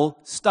pebble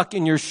stuck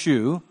in your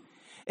shoe.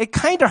 It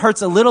kind of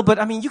hurts a little, but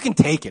I mean, you can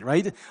take it,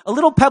 right? A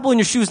little pebble in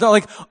your shoe is not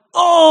like,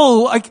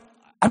 oh,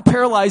 I'm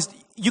paralyzed.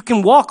 You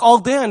can walk all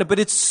day on it, but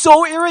it's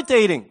so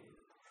irritating.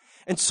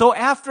 And so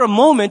after a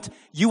moment,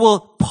 you will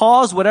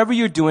pause whatever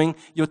you're doing,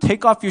 you'll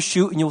take off your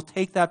shoe, and you'll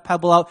take that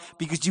pebble out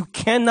because you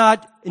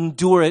cannot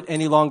endure it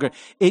any longer.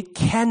 It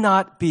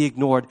cannot be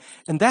ignored.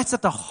 And that's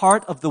at the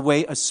heart of the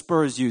way a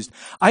spur is used.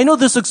 I know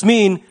this looks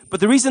mean, but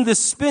the reason this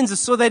spins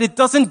is so that it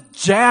doesn't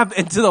jab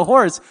into the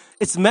horse.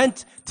 It's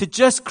meant to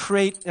just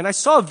create, and I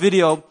saw a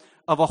video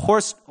of a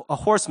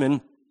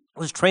horseman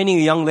was training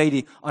a young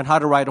lady on how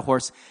to ride a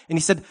horse. And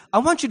he said, I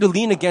want you to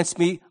lean against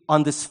me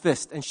on this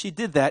fist. And she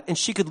did that, and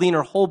she could lean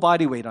her whole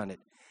body weight on it.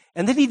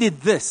 And then he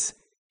did this.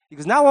 He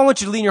goes, now I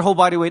want you to lean your whole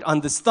body weight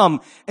on this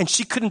thumb. And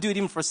she couldn't do it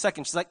even for a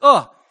second. She's like,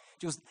 oh.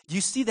 She goes, you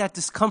see that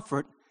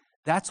discomfort?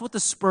 That's what the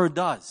spur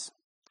does.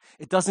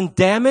 It doesn't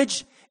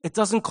damage. It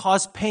doesn't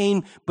cause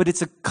pain, but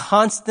it's a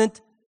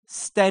constant,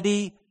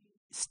 steady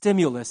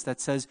stimulus that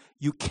says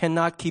you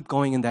cannot keep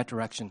going in that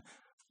direction.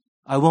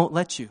 I won't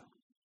let you.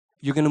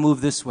 You're going to move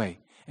this way,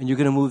 and you're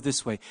going to move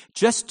this way,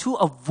 just to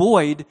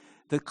avoid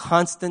the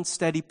constant,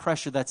 steady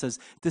pressure that says,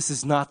 this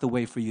is not the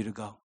way for you to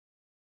go.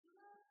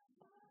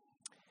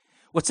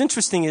 What's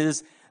interesting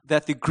is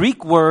that the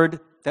Greek word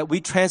that we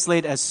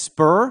translate as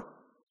spur,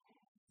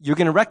 you're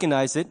going to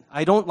recognize it.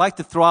 I don't like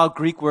to throw out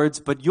Greek words,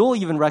 but you'll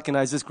even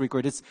recognize this Greek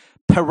word. It's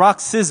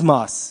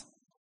paroxysmos.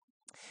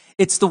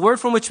 It's the word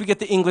from which we get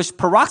the English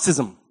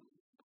paroxysm,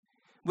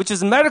 which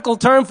is a medical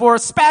term for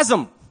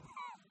spasm.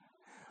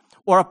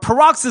 Or a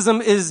paroxysm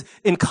is,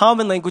 in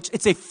common language,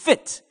 it's a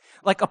fit,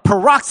 like a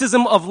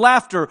paroxysm of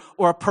laughter,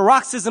 or a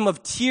paroxysm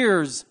of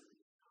tears,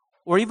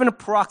 or even a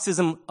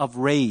paroxysm of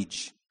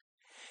rage.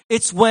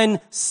 It's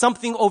when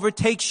something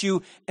overtakes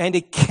you and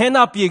it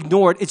cannot be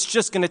ignored. It's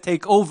just going to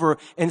take over,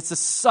 and it's a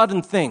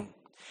sudden thing.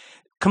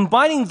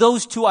 Combining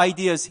those two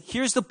ideas,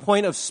 here's the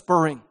point of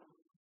spurring.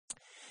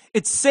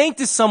 It's saying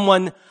to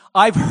someone,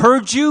 I've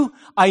heard you.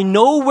 I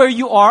know where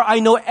you are. I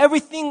know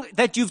everything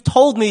that you've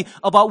told me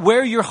about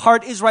where your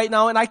heart is right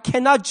now, and I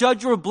cannot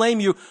judge or blame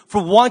you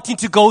for wanting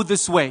to go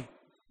this way.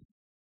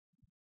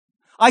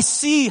 I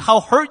see how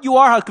hurt you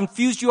are, how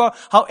confused you are,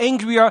 how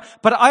angry you are,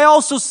 but I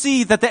also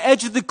see that the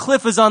edge of the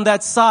cliff is on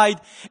that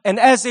side, and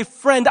as a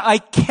friend, I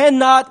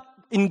cannot,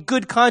 in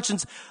good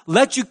conscience,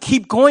 let you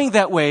keep going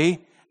that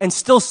way and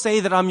still say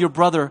that I'm your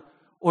brother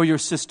or your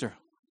sister.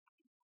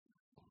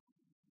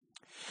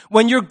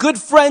 When your good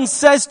friend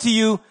says to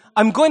you,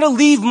 I'm going to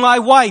leave my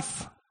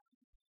wife,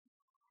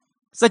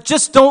 so I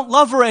just don't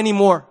love her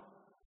anymore.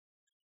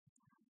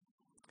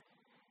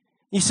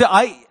 You say,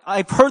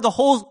 I've heard the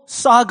whole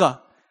saga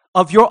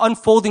of your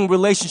unfolding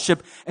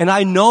relationship, and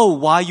I know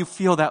why you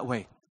feel that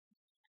way.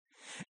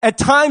 At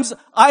times,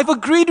 I've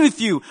agreed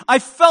with you. I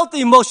felt the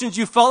emotions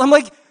you felt. I'm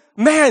like,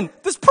 man,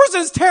 this person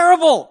is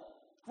terrible.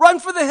 Run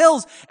for the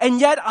hills.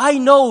 And yet I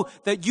know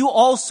that you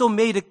also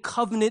made a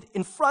covenant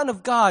in front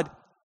of God.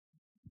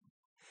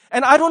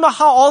 And I don't know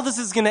how all this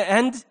is going to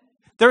end.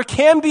 There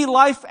can be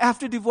life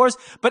after divorce,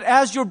 but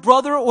as your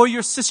brother or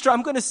your sister,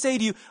 I'm going to say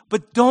to you,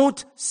 but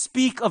don't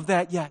speak of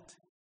that yet.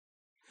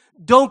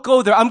 Don't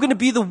go there. I'm going to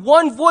be the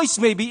one voice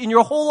maybe in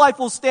your whole life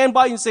will stand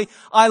by you and say,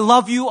 I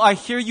love you, I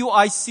hear you,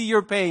 I see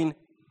your pain.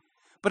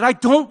 But I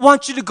don't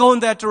want you to go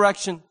in that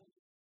direction.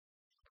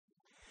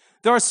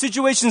 There are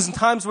situations and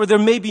times where there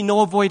may be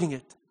no avoiding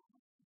it.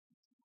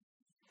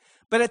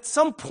 But at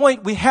some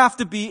point, we have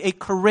to be a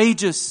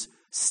courageous,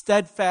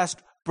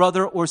 steadfast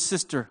brother or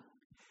sister.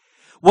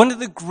 One of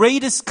the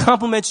greatest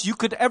compliments you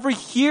could ever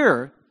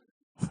hear,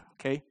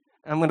 okay,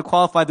 I'm going to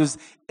qualify those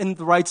in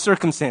the right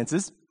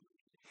circumstances,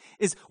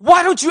 is,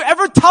 why don't you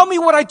ever tell me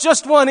what I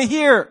just want to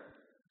hear?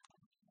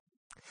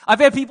 I've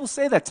had people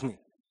say that to me.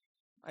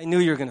 I knew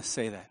you were going to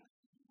say that.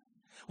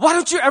 Why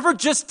don't you ever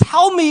just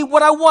tell me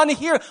what I want to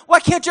hear? Why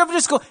can't you ever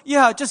just go,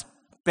 yeah, just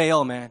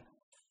bail, man.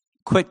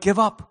 Quit, give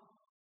up.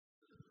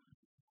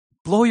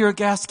 Blow your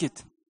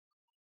gasket.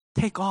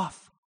 Take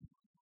off.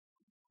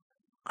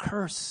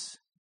 Curse.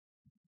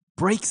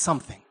 Break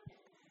something.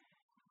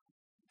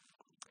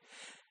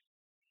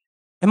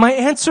 And my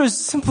answer is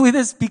simply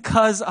this: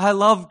 because I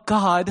love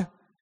God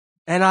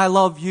and I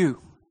love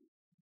you.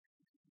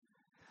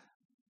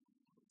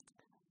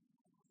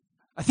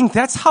 I think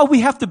that's how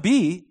we have to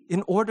be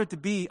in order to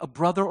be a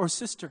brother or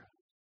sister.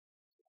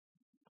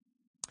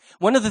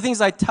 One of the things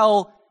I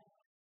tell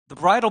the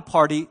bridal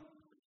party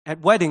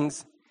at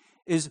weddings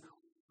is,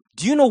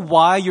 do you know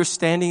why you're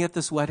standing at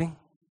this wedding?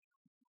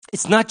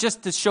 It's not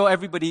just to show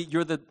everybody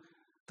you're the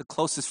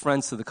closest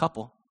friends to the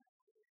couple,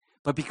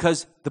 but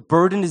because the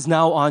burden is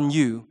now on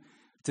you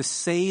to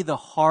say the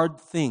hard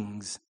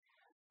things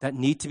that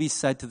need to be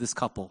said to this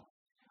couple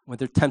when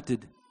they're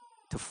tempted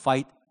to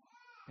fight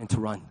and to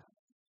run.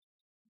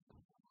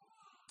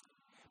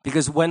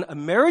 Because when a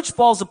marriage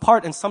falls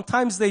apart, and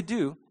sometimes they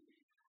do,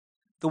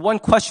 the one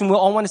question we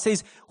all want to say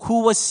is,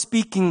 who was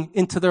speaking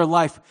into their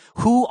life?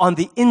 Who on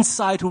the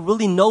inside, who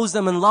really knows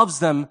them and loves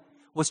them,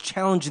 was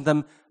challenging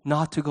them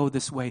not to go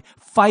this way,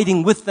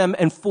 fighting with them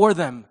and for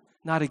them,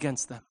 not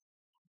against them?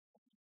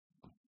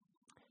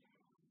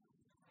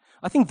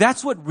 I think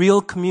that's what real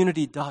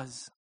community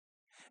does,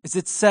 is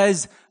it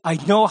says,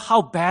 I know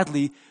how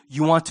badly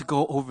you want to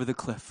go over the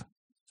cliff,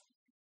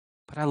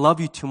 but I love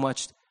you too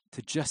much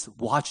to just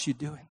watch you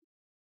do it.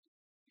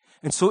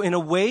 And so in a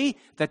way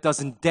that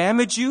doesn't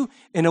damage you,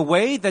 in a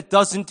way that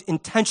doesn't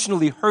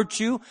intentionally hurt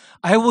you,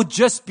 I will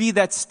just be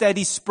that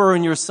steady spur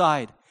in your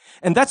side.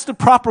 And that's the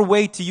proper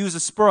way to use a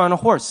spur on a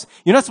horse.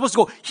 You're not supposed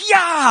to go,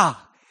 yeah!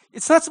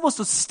 It's not supposed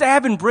to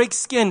stab and break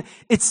skin.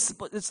 It's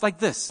like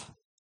this.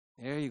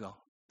 There you go.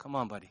 Come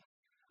on, buddy.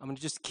 I'm going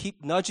to just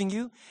keep nudging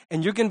you,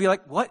 and you're going to be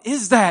like, what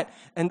is that?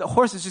 And the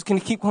horse is just going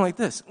to keep going like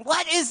this.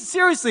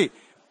 Seriously?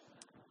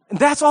 And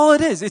that's all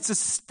it is. It's a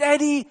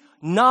steady,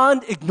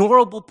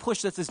 non-ignorable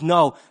push that says,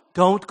 no,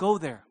 don't go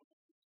there.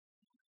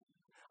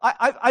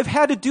 I've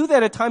had to do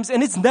that at times,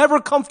 and it's never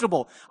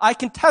comfortable. I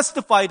can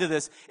testify to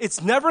this.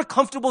 It's never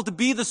comfortable to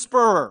be the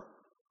spurrer.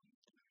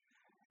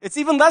 It's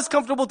even less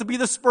comfortable to be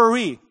the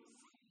spurree.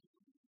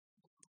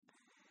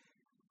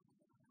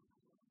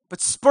 But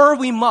spur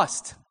we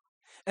must.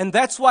 And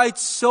that's why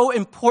it's so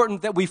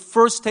important that we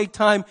first take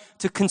time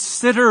to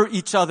consider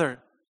each other,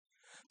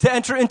 to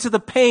enter into the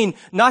pain,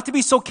 not to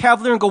be so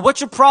cavalier and go,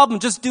 what's your problem?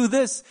 Just do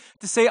this.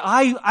 To say,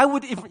 I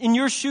would, if in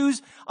your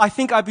shoes, I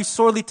think I'd be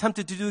sorely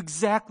tempted to do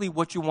exactly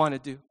what you want to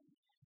do.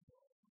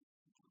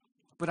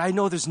 But I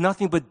know there's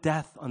nothing but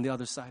death on the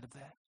other side of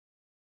that.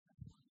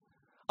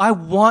 I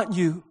want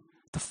you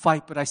to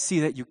fight, but I see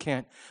that you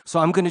can't.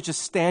 So I'm going to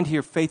just stand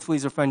here faithfully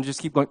as a friend and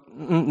just keep going,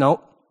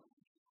 no.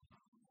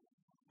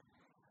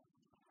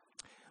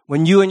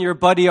 When you and your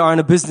buddy are on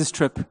a business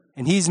trip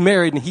and he's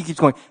married and he keeps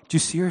going, do you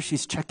see her?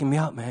 She's checking me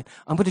out, man.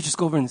 I'm going to just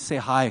go over and say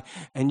hi.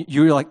 And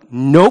you're like,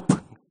 nope.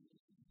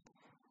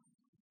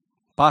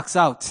 Box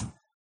out.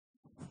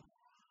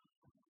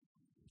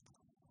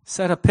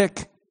 Set a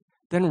pick.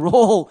 Then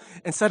roll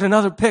and set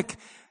another pick.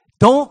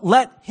 Don't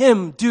let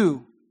him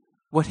do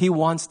what he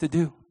wants to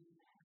do,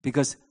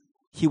 because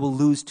he will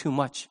lose too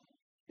much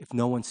if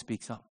no one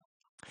speaks up.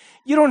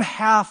 You don't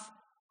have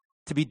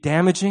to be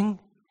damaging.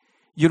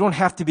 You don't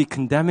have to be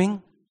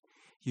condemning.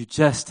 You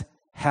just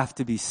have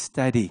to be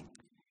steady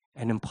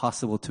and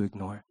impossible to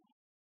ignore.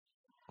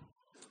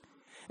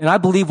 And I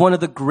believe one of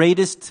the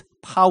greatest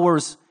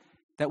powers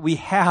that we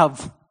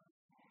have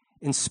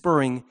in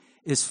spurring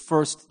is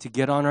first to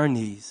get on our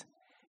knees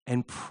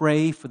and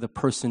pray for the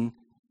person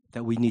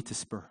that we need to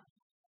spur.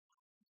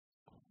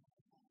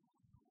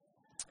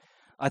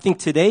 I think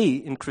today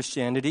in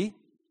Christianity,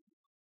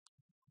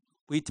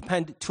 we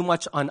depend too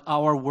much on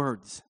our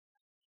words.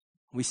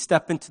 We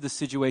step into the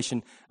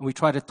situation and we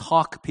try to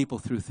talk people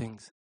through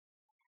things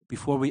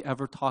before we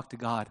ever talk to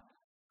God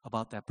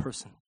about that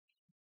person.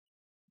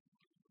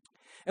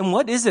 And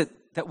what is it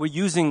that we're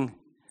using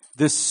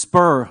this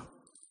spur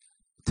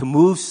to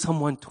move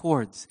someone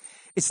towards?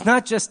 It's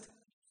not just,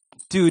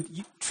 dude,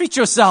 you treat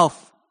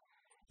yourself.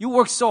 You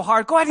work so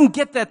hard. Go ahead and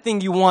get that thing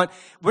you want.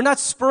 We're not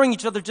spurring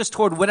each other just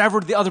toward whatever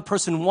the other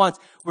person wants.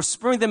 We're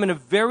spurring them in a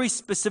very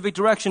specific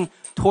direction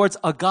towards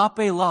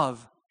agape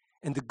love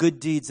and the good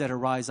deeds that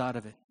arise out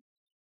of it.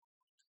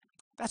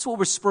 That's what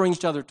we're spurring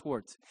each other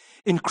towards.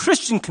 In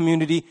Christian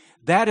community,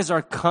 that is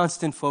our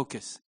constant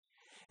focus.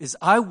 Is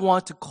I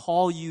want to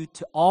call you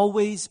to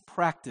always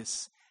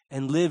practice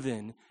and live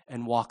in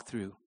and walk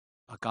through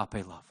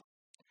agape love.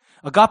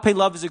 Agape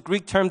love is a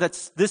Greek term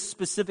that's this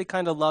specific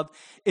kind of love.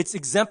 It's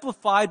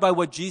exemplified by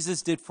what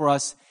Jesus did for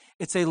us.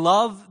 It's a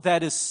love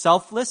that is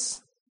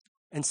selfless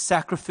and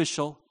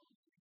sacrificial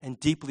and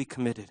deeply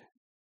committed.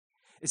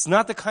 It's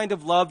not the kind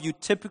of love you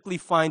typically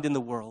find in the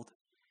world.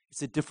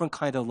 It's a different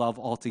kind of love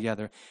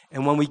altogether.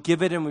 And when we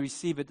give it and we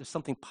receive it, there's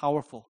something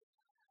powerful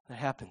that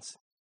happens.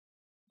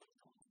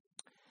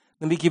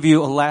 Let me give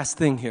you a last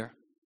thing here.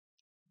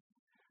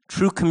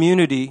 True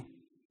community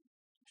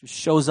just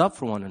shows up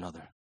for one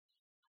another.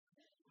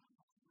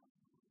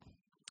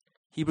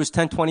 Hebrews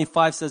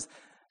 10:25 says,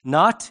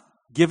 not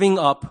giving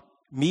up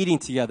meeting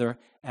together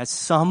as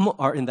some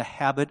are in the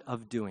habit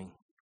of doing,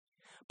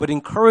 but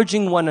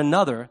encouraging one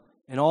another,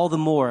 and all the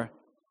more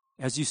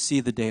as you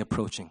see the day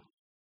approaching.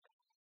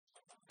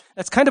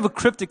 That's kind of a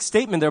cryptic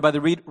statement there by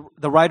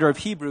the writer of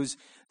Hebrews,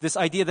 this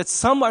idea that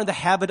some are in the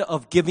habit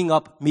of giving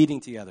up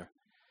meeting together.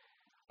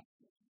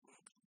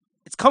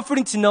 It's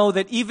comforting to know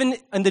that even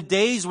in the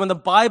days when the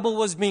Bible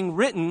was being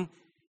written,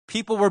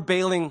 people were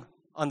bailing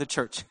on the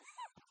church.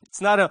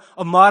 It's not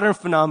a modern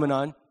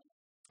phenomenon.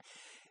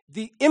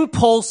 The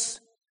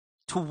impulse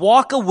to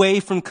walk away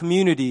from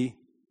community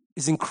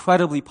is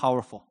incredibly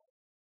powerful.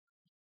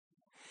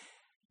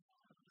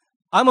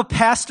 I'm a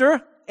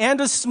pastor and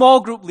a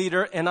small group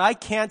leader, and I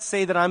can't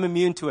say that I'm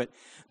immune to it.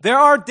 There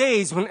are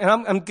days when, and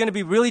I'm going to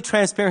be really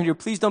transparent here.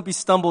 Please don't be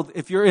stumbled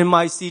if you're in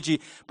my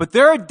CG. But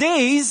there are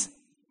days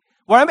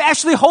where I'm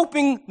actually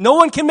hoping no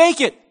one can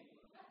make it.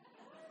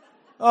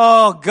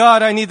 Oh,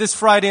 God, I need this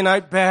Friday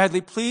night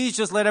badly. Please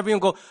just let everyone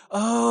go,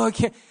 oh, I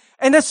can't.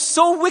 And that's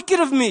so wicked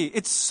of me.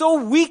 It's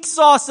so weak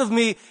sauce of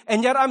me.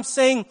 And yet I'm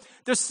saying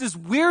there's this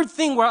weird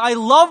thing where I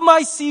love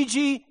my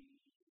CG,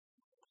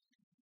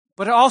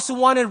 but I also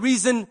want a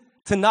reason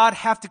to not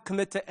have to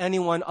commit to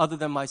anyone other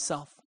than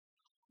myself.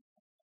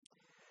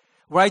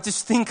 Where I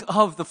just think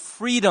of the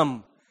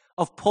freedom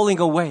of pulling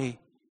away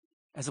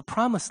as a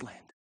promised land.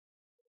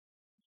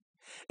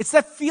 It's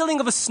that feeling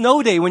of a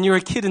snow day when you're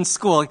a kid in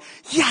school. Like,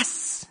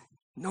 yes!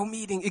 No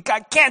meeting. It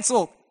got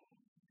canceled.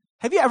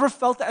 Have you ever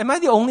felt that? Am I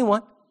the only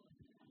one?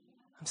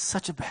 I'm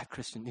such a bad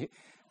Christian.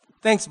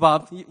 Thanks,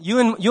 Bob. You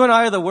and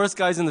I are the worst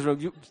guys in the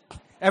room.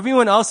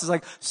 Everyone else is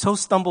like so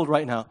stumbled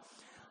right now.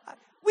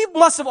 We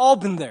must have all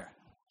been there.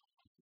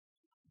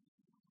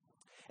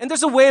 And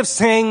there's a way of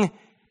saying,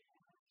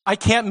 I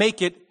can't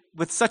make it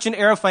with such an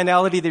air of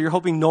finality that you're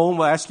hoping no one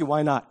will ask you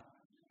why not.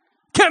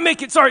 Can't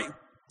make it, sorry.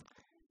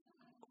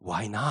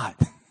 Why not?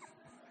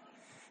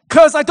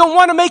 Because I don't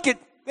want to make it.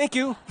 Thank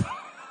you.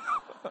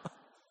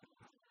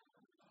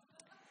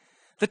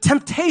 The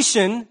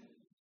temptation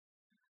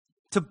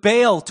to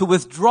bail, to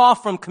withdraw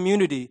from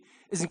community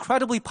is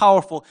incredibly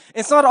powerful.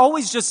 It's not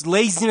always just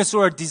laziness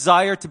or a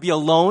desire to be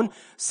alone.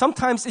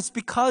 Sometimes it's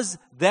because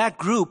that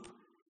group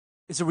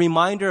is a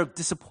reminder of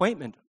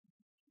disappointment,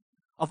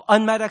 of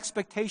unmet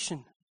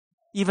expectation,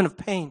 even of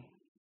pain.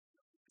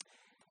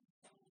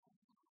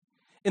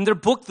 In their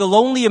book, The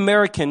Lonely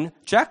American,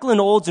 Jacqueline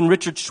Olds and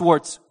Richard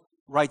Schwartz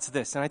writes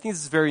this, and I think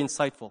this is very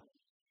insightful.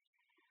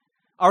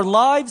 Our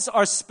lives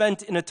are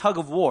spent in a tug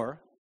of war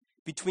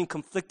between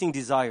conflicting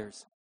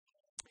desires.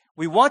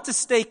 We want to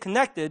stay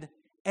connected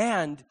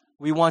and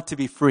we want to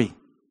be free.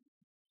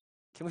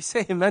 Can we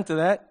say amen to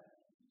that?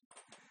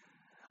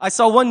 I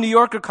saw one New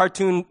Yorker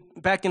cartoon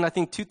back in, I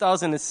think,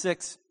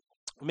 2006,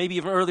 or maybe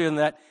even earlier than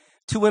that.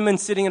 Two women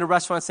sitting in a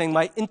restaurant saying,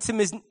 my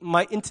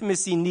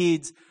intimacy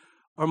needs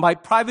or my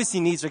privacy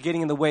needs are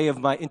getting in the way of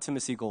my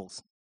intimacy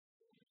goals.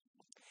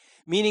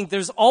 Meaning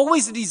there's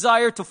always a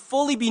desire to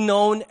fully be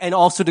known and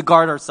also to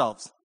guard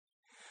ourselves.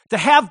 To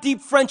have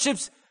deep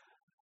friendships,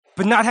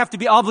 but not have to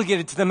be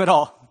obligated to them at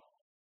all.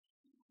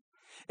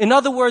 In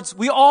other words,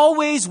 we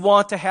always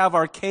want to have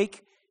our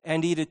cake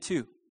and eat it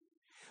too.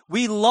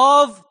 We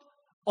love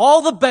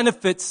all the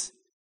benefits,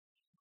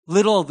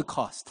 little of the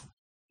cost.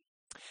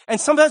 And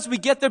sometimes we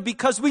get there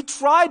because we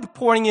tried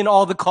pouring in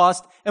all the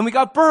cost and we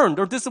got burned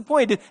or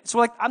disappointed. So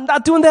we're like, I'm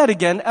not doing that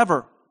again,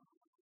 ever.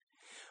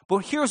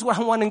 But here's what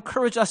I want to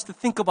encourage us to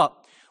think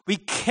about. We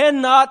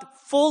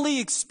cannot fully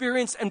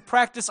experience and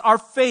practice our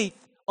faith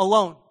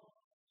alone.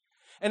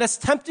 And as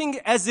tempting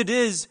as it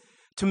is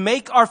to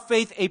make our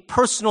faith a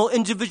personal,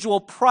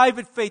 individual,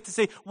 private faith, to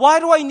say, why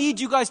do I need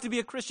you guys to be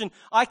a Christian?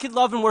 I could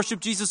love and worship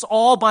Jesus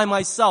all by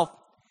myself.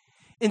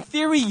 In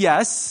theory,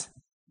 yes,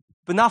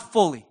 but not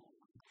fully.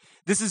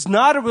 This is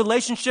not a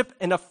relationship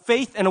and a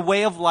faith and a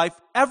way of life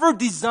ever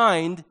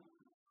designed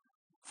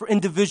for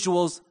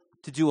individuals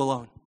to do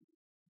alone.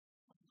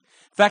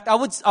 In fact,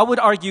 I would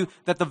argue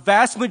that the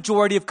vast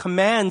majority of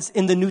commands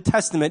in the New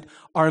Testament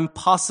are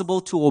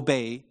impossible to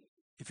obey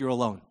if you're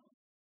alone.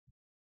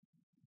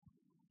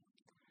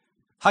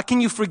 How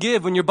can you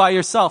forgive when you're by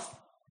yourself?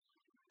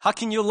 How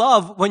can you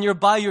love when you're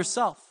by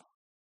yourself?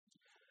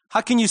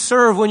 How can you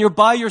serve when you're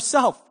by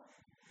yourself?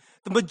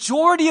 The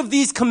majority of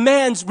these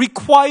commands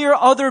require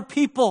other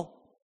people.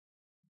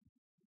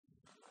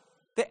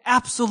 They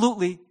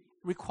absolutely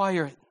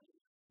require it.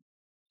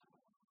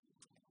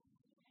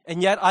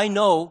 And yet I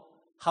know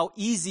how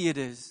easy it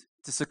is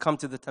to succumb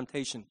to the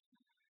temptation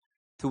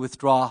to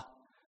withdraw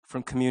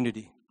from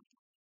community.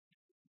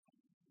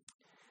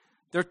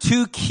 There are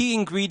two key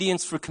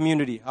ingredients for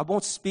community. I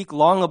won't speak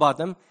long about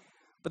them,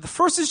 but the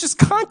first is just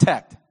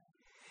contact.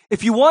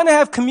 If you want to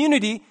have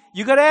community,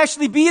 you got to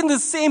actually be in the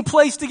same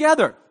place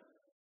together.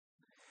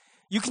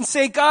 You can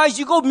say, guys,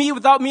 you go meet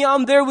without me,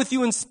 I'm there with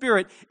you in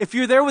spirit. If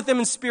you're there with them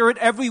in spirit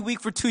every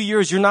week for 2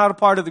 years, you're not a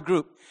part of the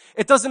group.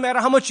 It doesn't matter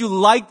how much you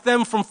like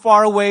them from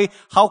far away,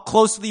 how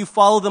closely you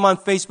follow them on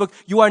Facebook,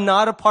 you are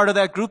not a part of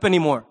that group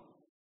anymore.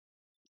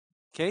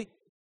 Okay?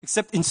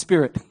 Except in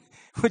spirit,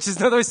 which is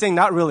another way of saying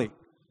not really.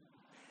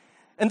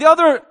 And the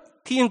other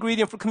key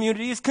ingredient for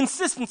community is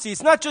consistency.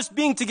 It's not just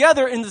being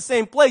together in the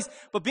same place,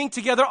 but being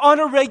together on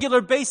a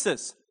regular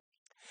basis.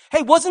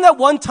 Hey, wasn't that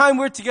one time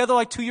we were together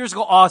like 2 years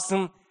ago?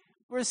 Awesome.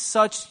 We're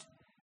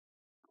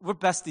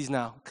besties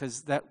now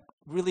because that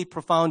really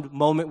profound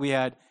moment we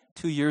had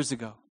 2 years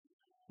ago.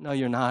 No,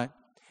 you're not.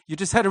 You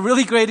just had a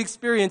really great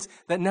experience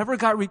that never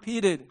got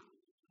repeated.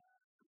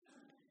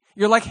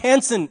 You're like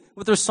Hanson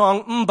with her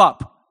song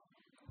Mbop.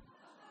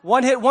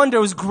 One hit wonder,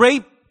 was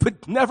great,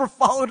 but never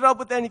followed it up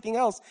with anything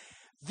else.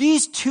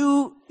 These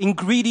two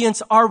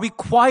ingredients are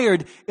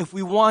required if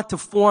we want to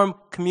form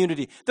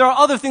community. There are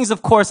other things,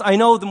 of course. I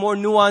know the more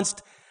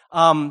nuanced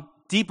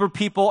deeper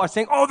people are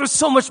saying, oh, there's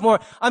so much more.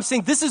 I'm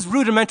saying this is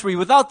rudimentary.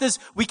 Without this,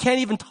 we can't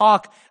even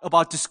talk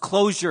about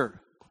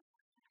disclosure,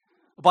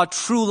 about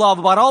true love,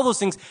 about all those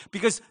things,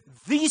 because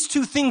these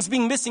two things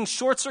being missing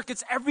short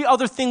circuits every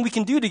other thing we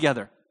can do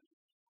together.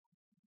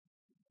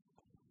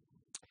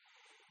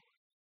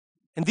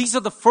 And these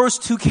are the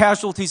first two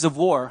casualties of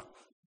war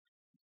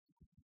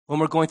when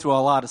we're going through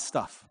a lot of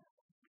stuff.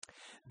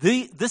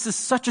 This is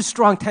such a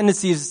strong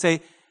tendency to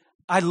say,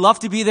 I'd love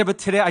to be there, but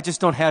today I just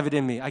don't have it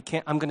in me.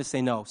 I'm going to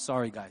say no.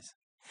 Sorry, guys.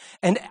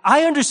 And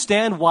I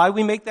understand why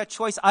we make that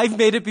choice. I've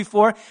made it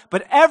before.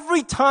 But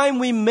every time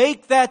we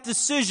make that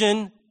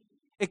decision,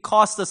 it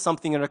costs us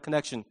something in our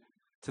connection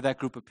to that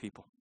group of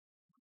people.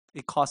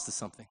 It costs us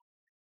something.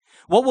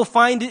 What we'll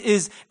find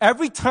is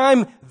every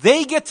time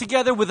they get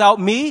together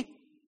without me,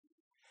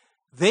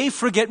 they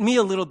forget me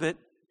a little bit,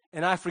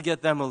 and I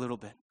forget them a little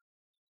bit.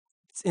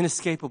 It's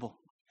inescapable.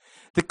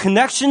 The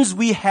connections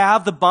we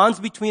have, the bonds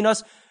between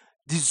us,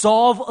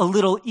 dissolve a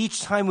little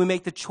each time we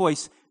make the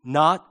choice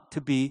not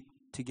to be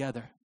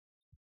together.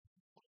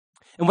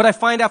 And what I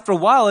find after a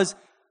while is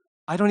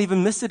I don't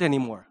even miss it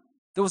anymore.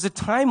 There was a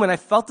time when I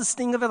felt the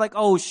sting of it, like,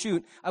 oh,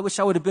 shoot, I wish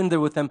I would have been there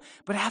with them.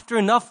 But after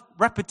enough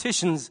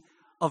repetitions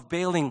of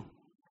bailing,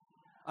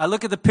 I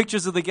look at the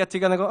pictures of the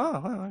get-together and I go,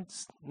 oh, well,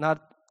 it's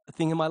not a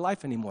thing in my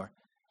life anymore.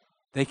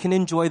 They can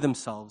enjoy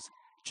themselves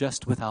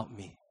just without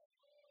me.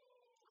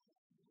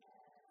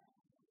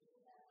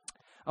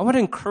 I want to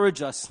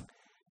encourage us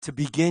to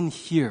begin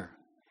here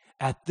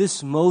at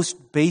this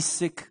most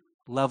basic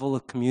level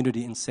of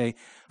community and say,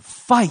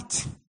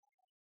 fight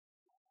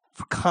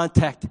for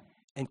contact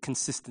and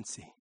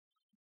consistency.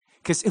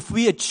 Because if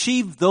we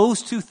achieve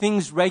those two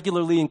things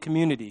regularly in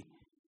community,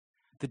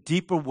 the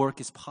deeper work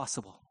is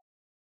possible.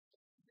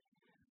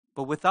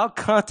 But without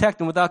contact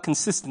and without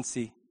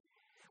consistency,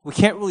 we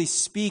can't really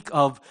speak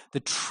of the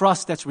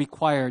trust that's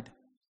required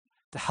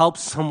to help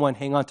someone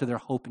hang on to their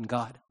hope in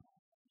God.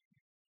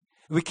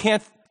 We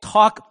can't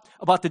talk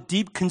about the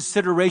deep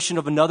consideration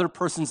of another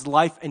person's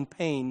life and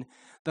pain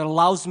that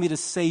allows me to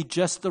say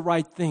just the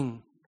right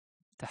thing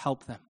to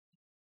help them.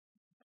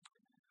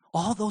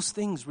 All those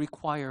things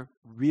require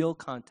real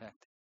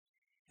contact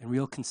and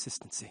real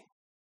consistency.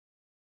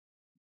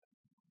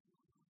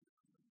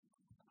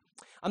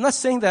 I'm not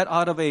saying that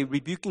out of a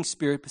rebuking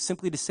spirit, but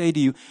simply to say to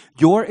you,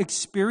 your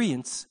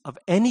experience of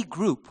any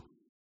group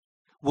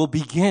will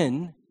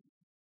begin,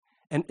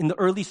 and in the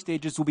early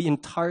stages will be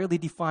entirely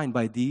defined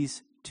by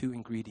these two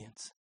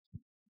ingredients.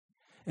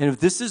 And if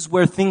this is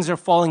where things are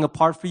falling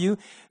apart for you,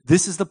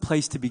 this is the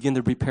place to begin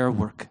the repair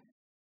work.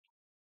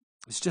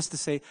 It's just to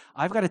say,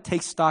 I've got to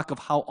take stock of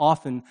how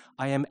often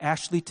I am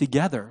actually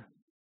together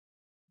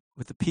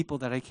with the people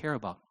that I care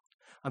about.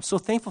 I'm so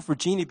thankful for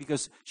Jeannie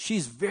because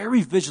she's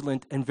very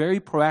vigilant and very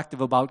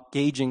proactive about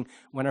gauging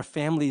when our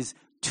family's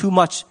too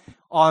much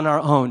on our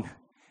own.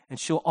 And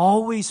she'll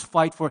always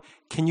fight for,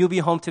 can you be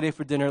home today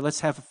for dinner? Let's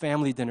have a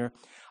family dinner.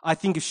 I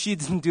think if she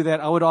didn't do that,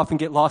 I would often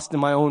get lost in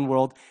my own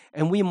world,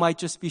 and we might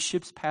just be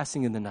ships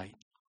passing in the night.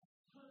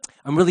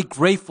 I'm really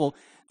grateful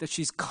that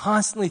she's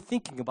constantly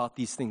thinking about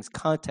these things,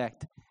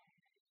 contact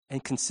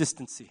and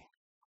consistency.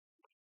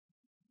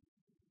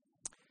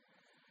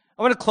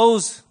 I want to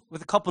close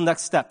with a couple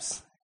next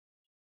steps.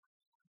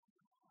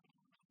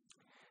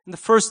 And the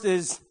first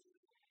is,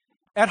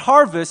 at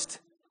Harvest,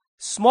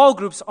 small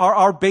groups are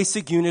our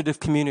basic unit of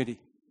community.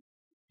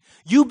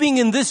 You being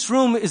in this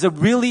room is a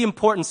really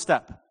important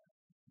step.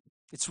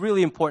 It's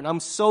really important. I'm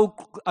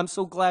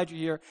so glad you're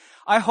here.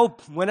 I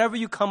hope whenever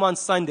you come on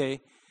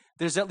Sunday,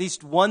 there's at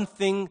least one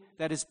thing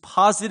that is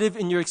positive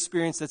in your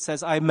experience that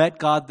says, I met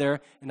God there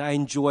and I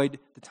enjoyed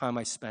the time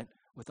I spent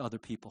with other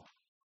people.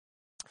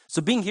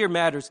 So being here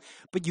matters,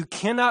 but you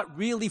cannot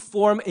really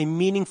form a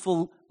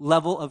meaningful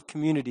level of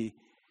community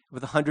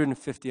with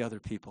 150 other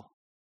people.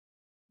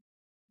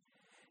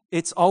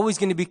 It's always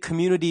going to be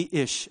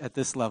community-ish at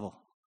this level.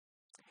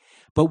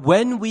 But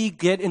when we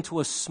get into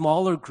a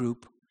smaller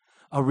group,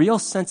 a real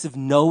sense of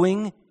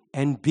knowing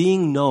and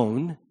being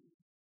known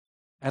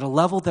at a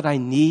level that I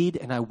need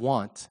and I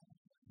want,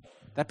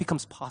 that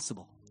becomes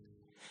possible.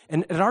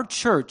 And at our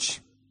church,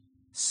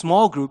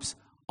 small groups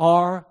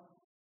are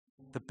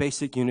the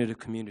basic unit of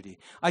community.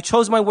 I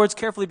chose my words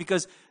carefully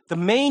because the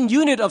main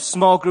unit of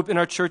small group in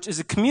our church is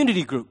a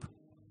community group.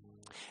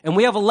 And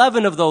we have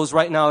 11 of those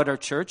right now at our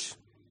church.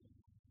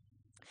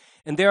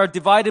 And they are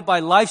divided by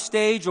life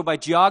stage or by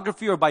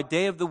geography or by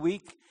day of the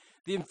week.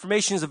 The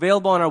information is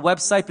available on our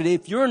website. But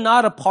if you're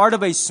not a part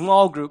of a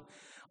small group,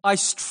 I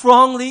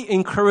strongly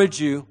encourage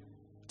you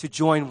to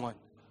join one.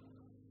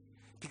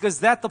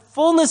 Because that the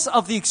fullness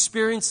of the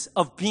experience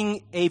of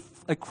being a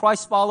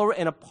Christ follower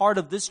and a part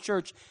of this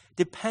church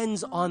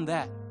depends on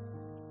that.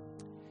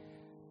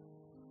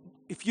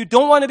 If you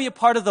don't want to be a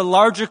part of the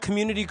larger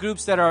community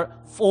groups that are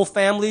full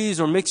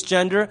families or mixed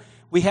gender,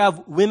 we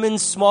have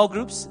women's small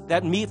groups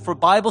that meet for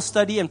Bible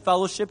study and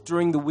fellowship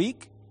during the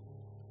week.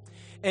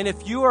 And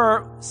if you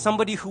are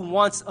somebody who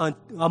wants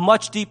a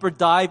much deeper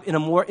dive in a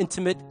more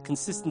intimate,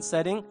 consistent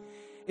setting,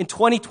 in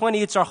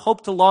 2020, it's our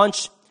hope to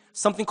launch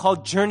something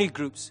called journey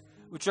groups,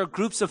 which are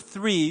groups of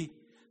 3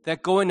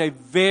 that go in a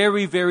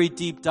very, very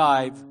deep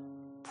dive,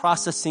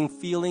 processing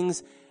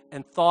feelings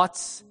and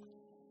thoughts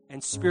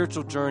and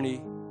spiritual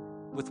journey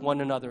with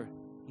one another.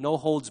 No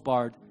holds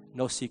barred,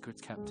 no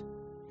secrets kept.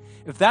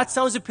 If that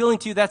sounds appealing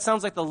to you, that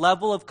sounds like the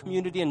level of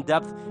community and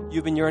depth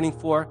you've been yearning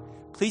for,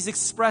 please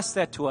express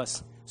that to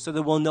us so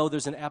that we'll know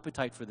there's an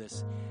appetite for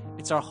this.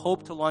 It's our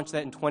hope to launch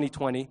that in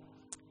 2020.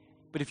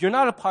 But if you're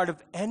not a part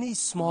of any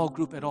small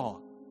group at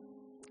all,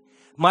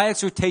 my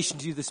exhortation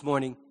to you this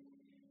morning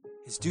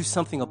is do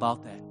something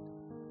about that.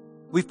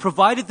 We've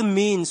provided the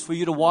means for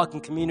you to walk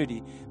in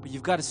community, but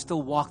you've got to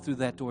still walk through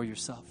that door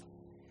yourself.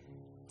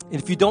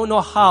 And if you don't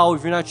know how,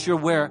 if you're not sure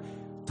where,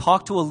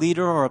 talk to a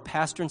leader or a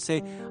pastor and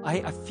say,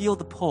 I feel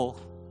the pull.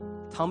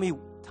 Tell me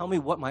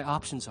what my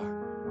options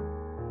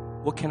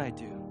are. What can I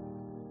do?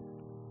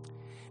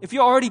 If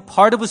you're already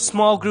part of a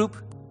small group,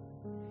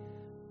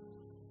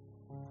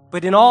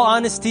 but in all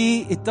honesty,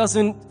 it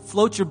doesn't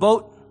float your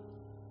boat,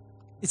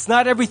 it's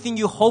not everything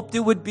you hoped it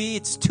would be,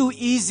 it's too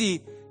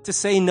easy to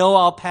say, no,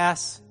 I'll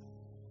pass.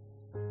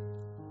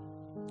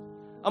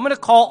 I'm going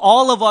to call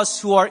all of us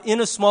who are in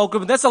a small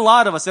group, and that's a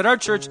lot of us. At our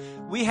church,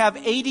 we have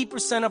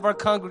 80% of our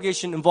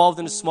congregation involved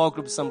in a small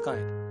group of some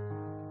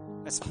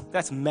kind.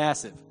 That's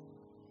massive.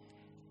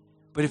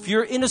 But if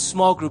you're in a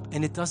small group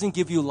and it doesn't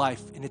give you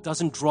life and it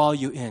doesn't draw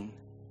you in,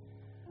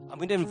 I'm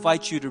going to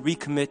invite you to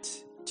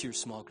recommit to your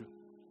small group.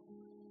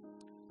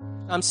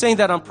 I'm saying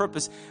that on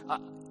purpose.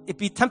 It'd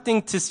be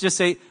tempting to just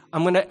say,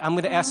 I'm going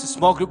to ask the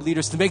small group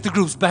leaders to make the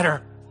groups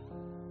better.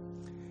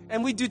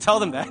 And we do tell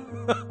them that.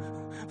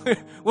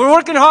 We're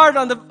working hard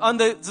on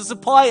the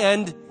supply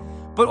end,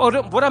 but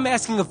what I'm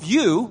asking of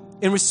you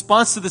in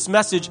response to this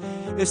message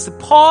is to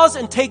pause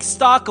and take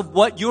stock of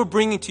what you're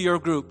bringing to your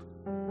group.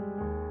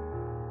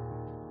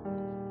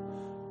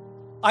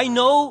 I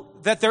know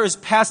that there is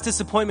past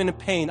disappointment and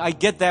pain. I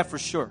get that for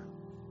sure.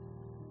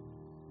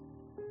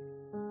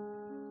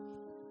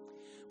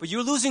 But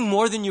you're losing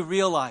more than you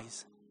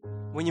realize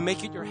when you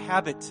make it your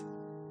habit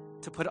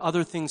to put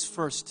other things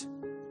first.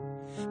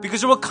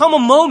 Because there will come a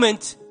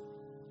moment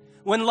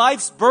when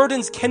life's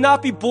burdens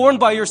cannot be borne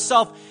by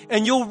yourself,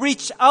 and you'll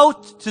reach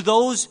out to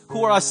those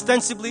who are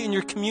ostensibly in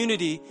your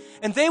community,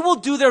 and they will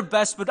do their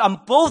best, but on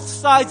both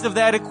sides of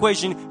that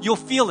equation, you'll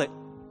feel it.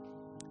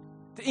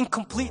 The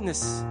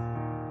incompleteness,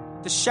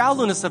 the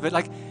shallowness of it.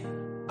 Like,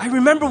 I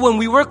remember when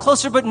we were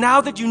closer, but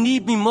now that you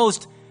need me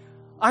most,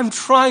 I'm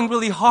trying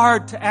really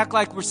hard to act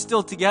like we're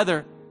still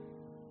together.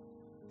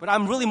 But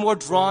I'm really more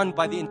drawn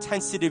by the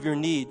intensity of your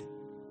need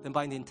than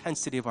by the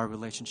intensity of our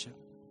relationship.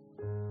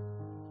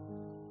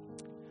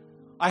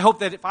 I hope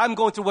that if I'm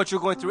going through what you're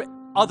going through,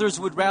 others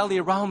would rally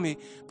around me.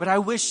 But I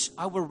wish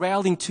I were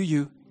rallying to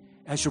you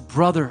as your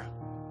brother,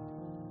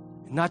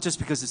 and not just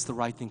because it's the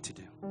right thing to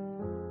do.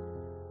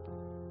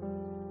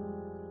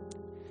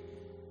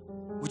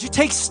 Would you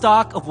take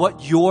stock of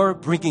what you're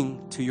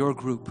bringing to your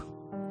group?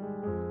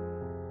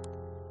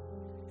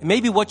 And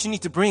maybe what you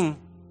need to bring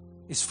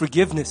is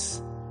forgiveness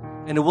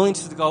and a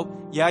willingness to go,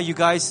 yeah, you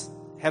guys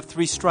have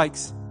 3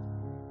 strikes,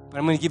 but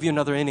I'm going to give you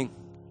another inning.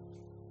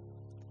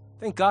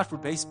 Thank God for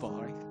baseball,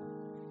 right?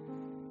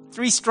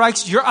 3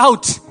 strikes, you're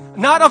out.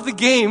 Not of the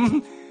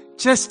game,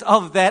 just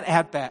of that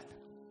at-bat,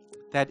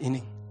 that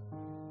inning.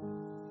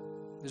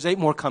 There's 8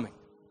 more coming.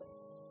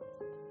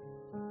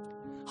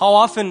 How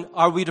often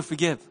are we to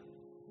forgive?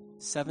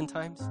 7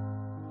 times?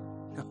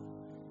 No.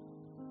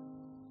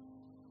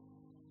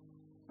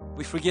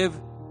 We forgive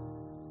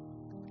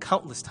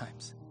countless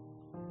times.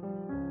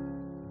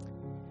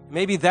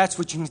 Maybe that's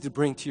what you need to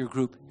bring to your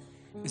group,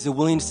 is a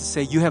willingness to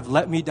say, you have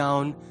let me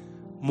down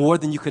more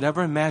than you could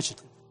ever imagine.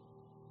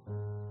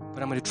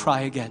 But I'm going to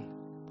try again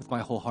with my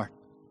whole heart.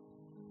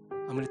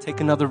 I'm going to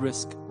take another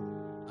risk.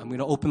 I'm going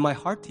to open my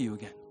heart to you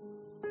again.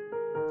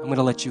 I'm going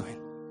to let you in.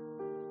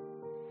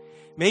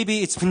 Maybe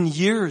it's been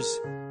years.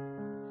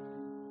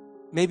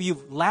 Maybe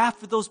you've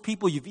laughed with those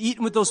people, you've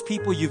eaten with those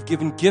people, you've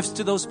given gifts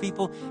to those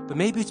people, but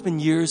maybe it's been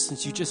years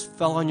since you just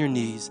fell on your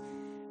knees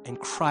and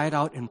cried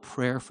out in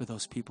prayer for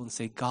those people and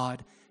say,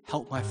 God,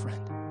 help my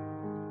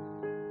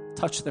friend.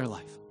 Touch their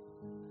life.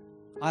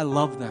 I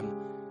love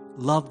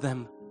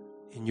them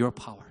in your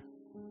power.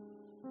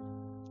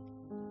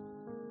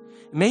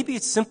 Maybe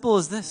it's simple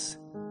as this.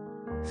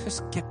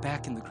 Just get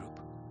back in the group.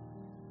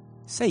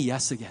 Say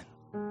yes again.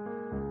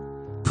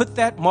 Put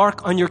that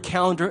mark on your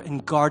calendar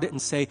and guard it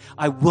and say,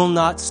 I will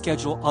not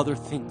schedule other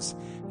things,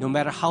 no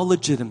matter how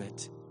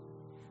legitimate.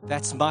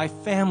 That's my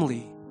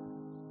family,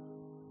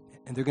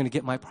 and they're going to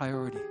get my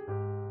priority.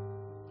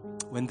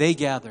 When they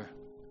gather,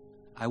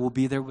 I will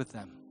be there with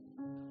them.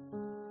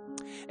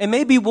 And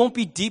maybe it won't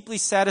be deeply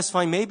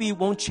satisfying. Maybe it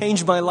won't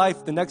change my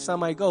life the next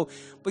time I go.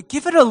 But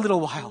give it a little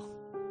while.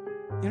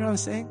 You know what I'm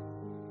saying?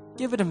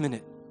 Give it a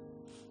minute.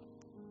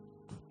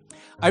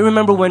 I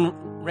remember when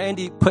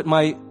Randy put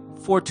my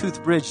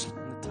 4-tooth bridge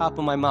on the top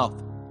of my mouth.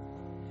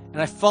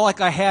 And I felt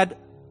like I had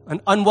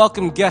an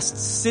unwelcome guest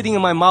sitting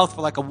in my mouth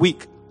for like a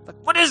week. Like,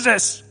 what is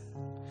this?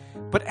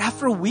 But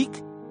after a week,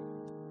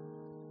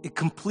 it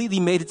completely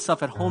made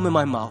itself at home in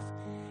my mouth.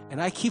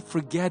 And I keep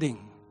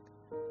forgetting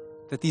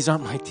that these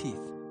aren't my teeth.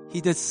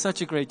 He did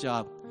such a great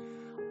job.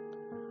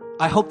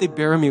 I hope they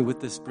bury me with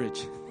this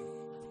bridge.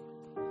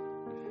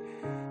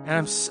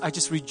 And I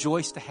just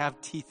rejoice to have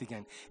teeth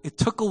again. It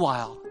took a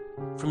while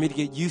for me to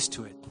get used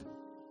to it.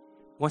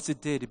 Once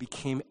it did, it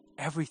became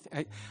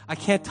everything. I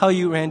can't tell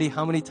you, Randy,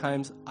 how many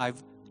times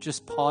I've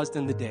just paused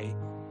in the day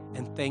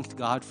and thanked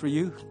God for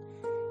you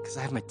because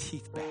I have my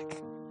teeth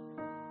back.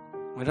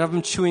 Whenever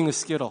I'm chewing a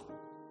Skittle,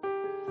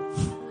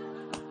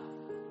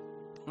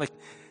 like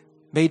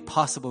made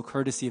possible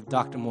courtesy of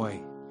Dr.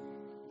 Moy,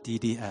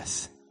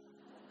 DDS.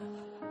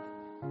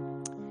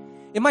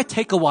 It might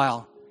take a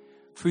while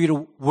for you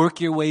to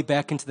work your way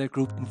back into that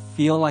group and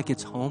feel like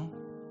it's home,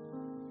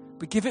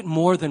 but give it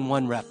more than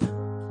one rep.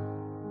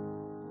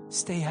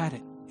 Stay at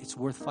it. It's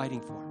worth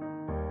fighting for.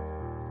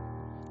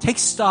 Take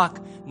stock,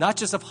 not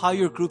just of how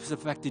your group has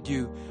affected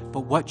you,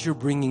 but what you're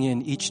bringing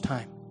in each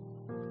time,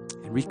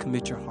 and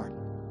recommit your heart.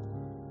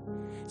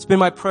 It's been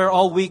my prayer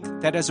all week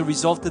that as a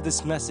result of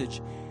this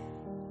message,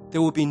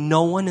 there will be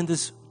no one in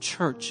this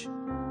church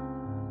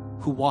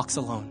who walks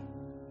alone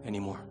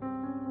anymore.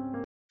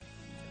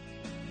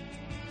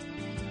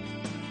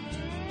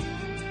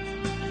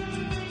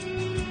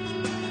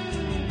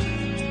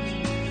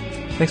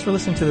 Thanks for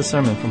listening to the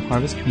sermon from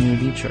Harvest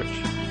Community Church.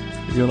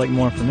 If you would like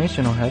more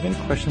information or have any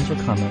questions or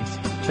comments,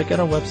 check out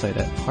our website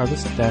at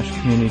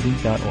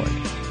harvest-community.org.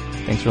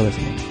 Thanks for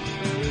listening.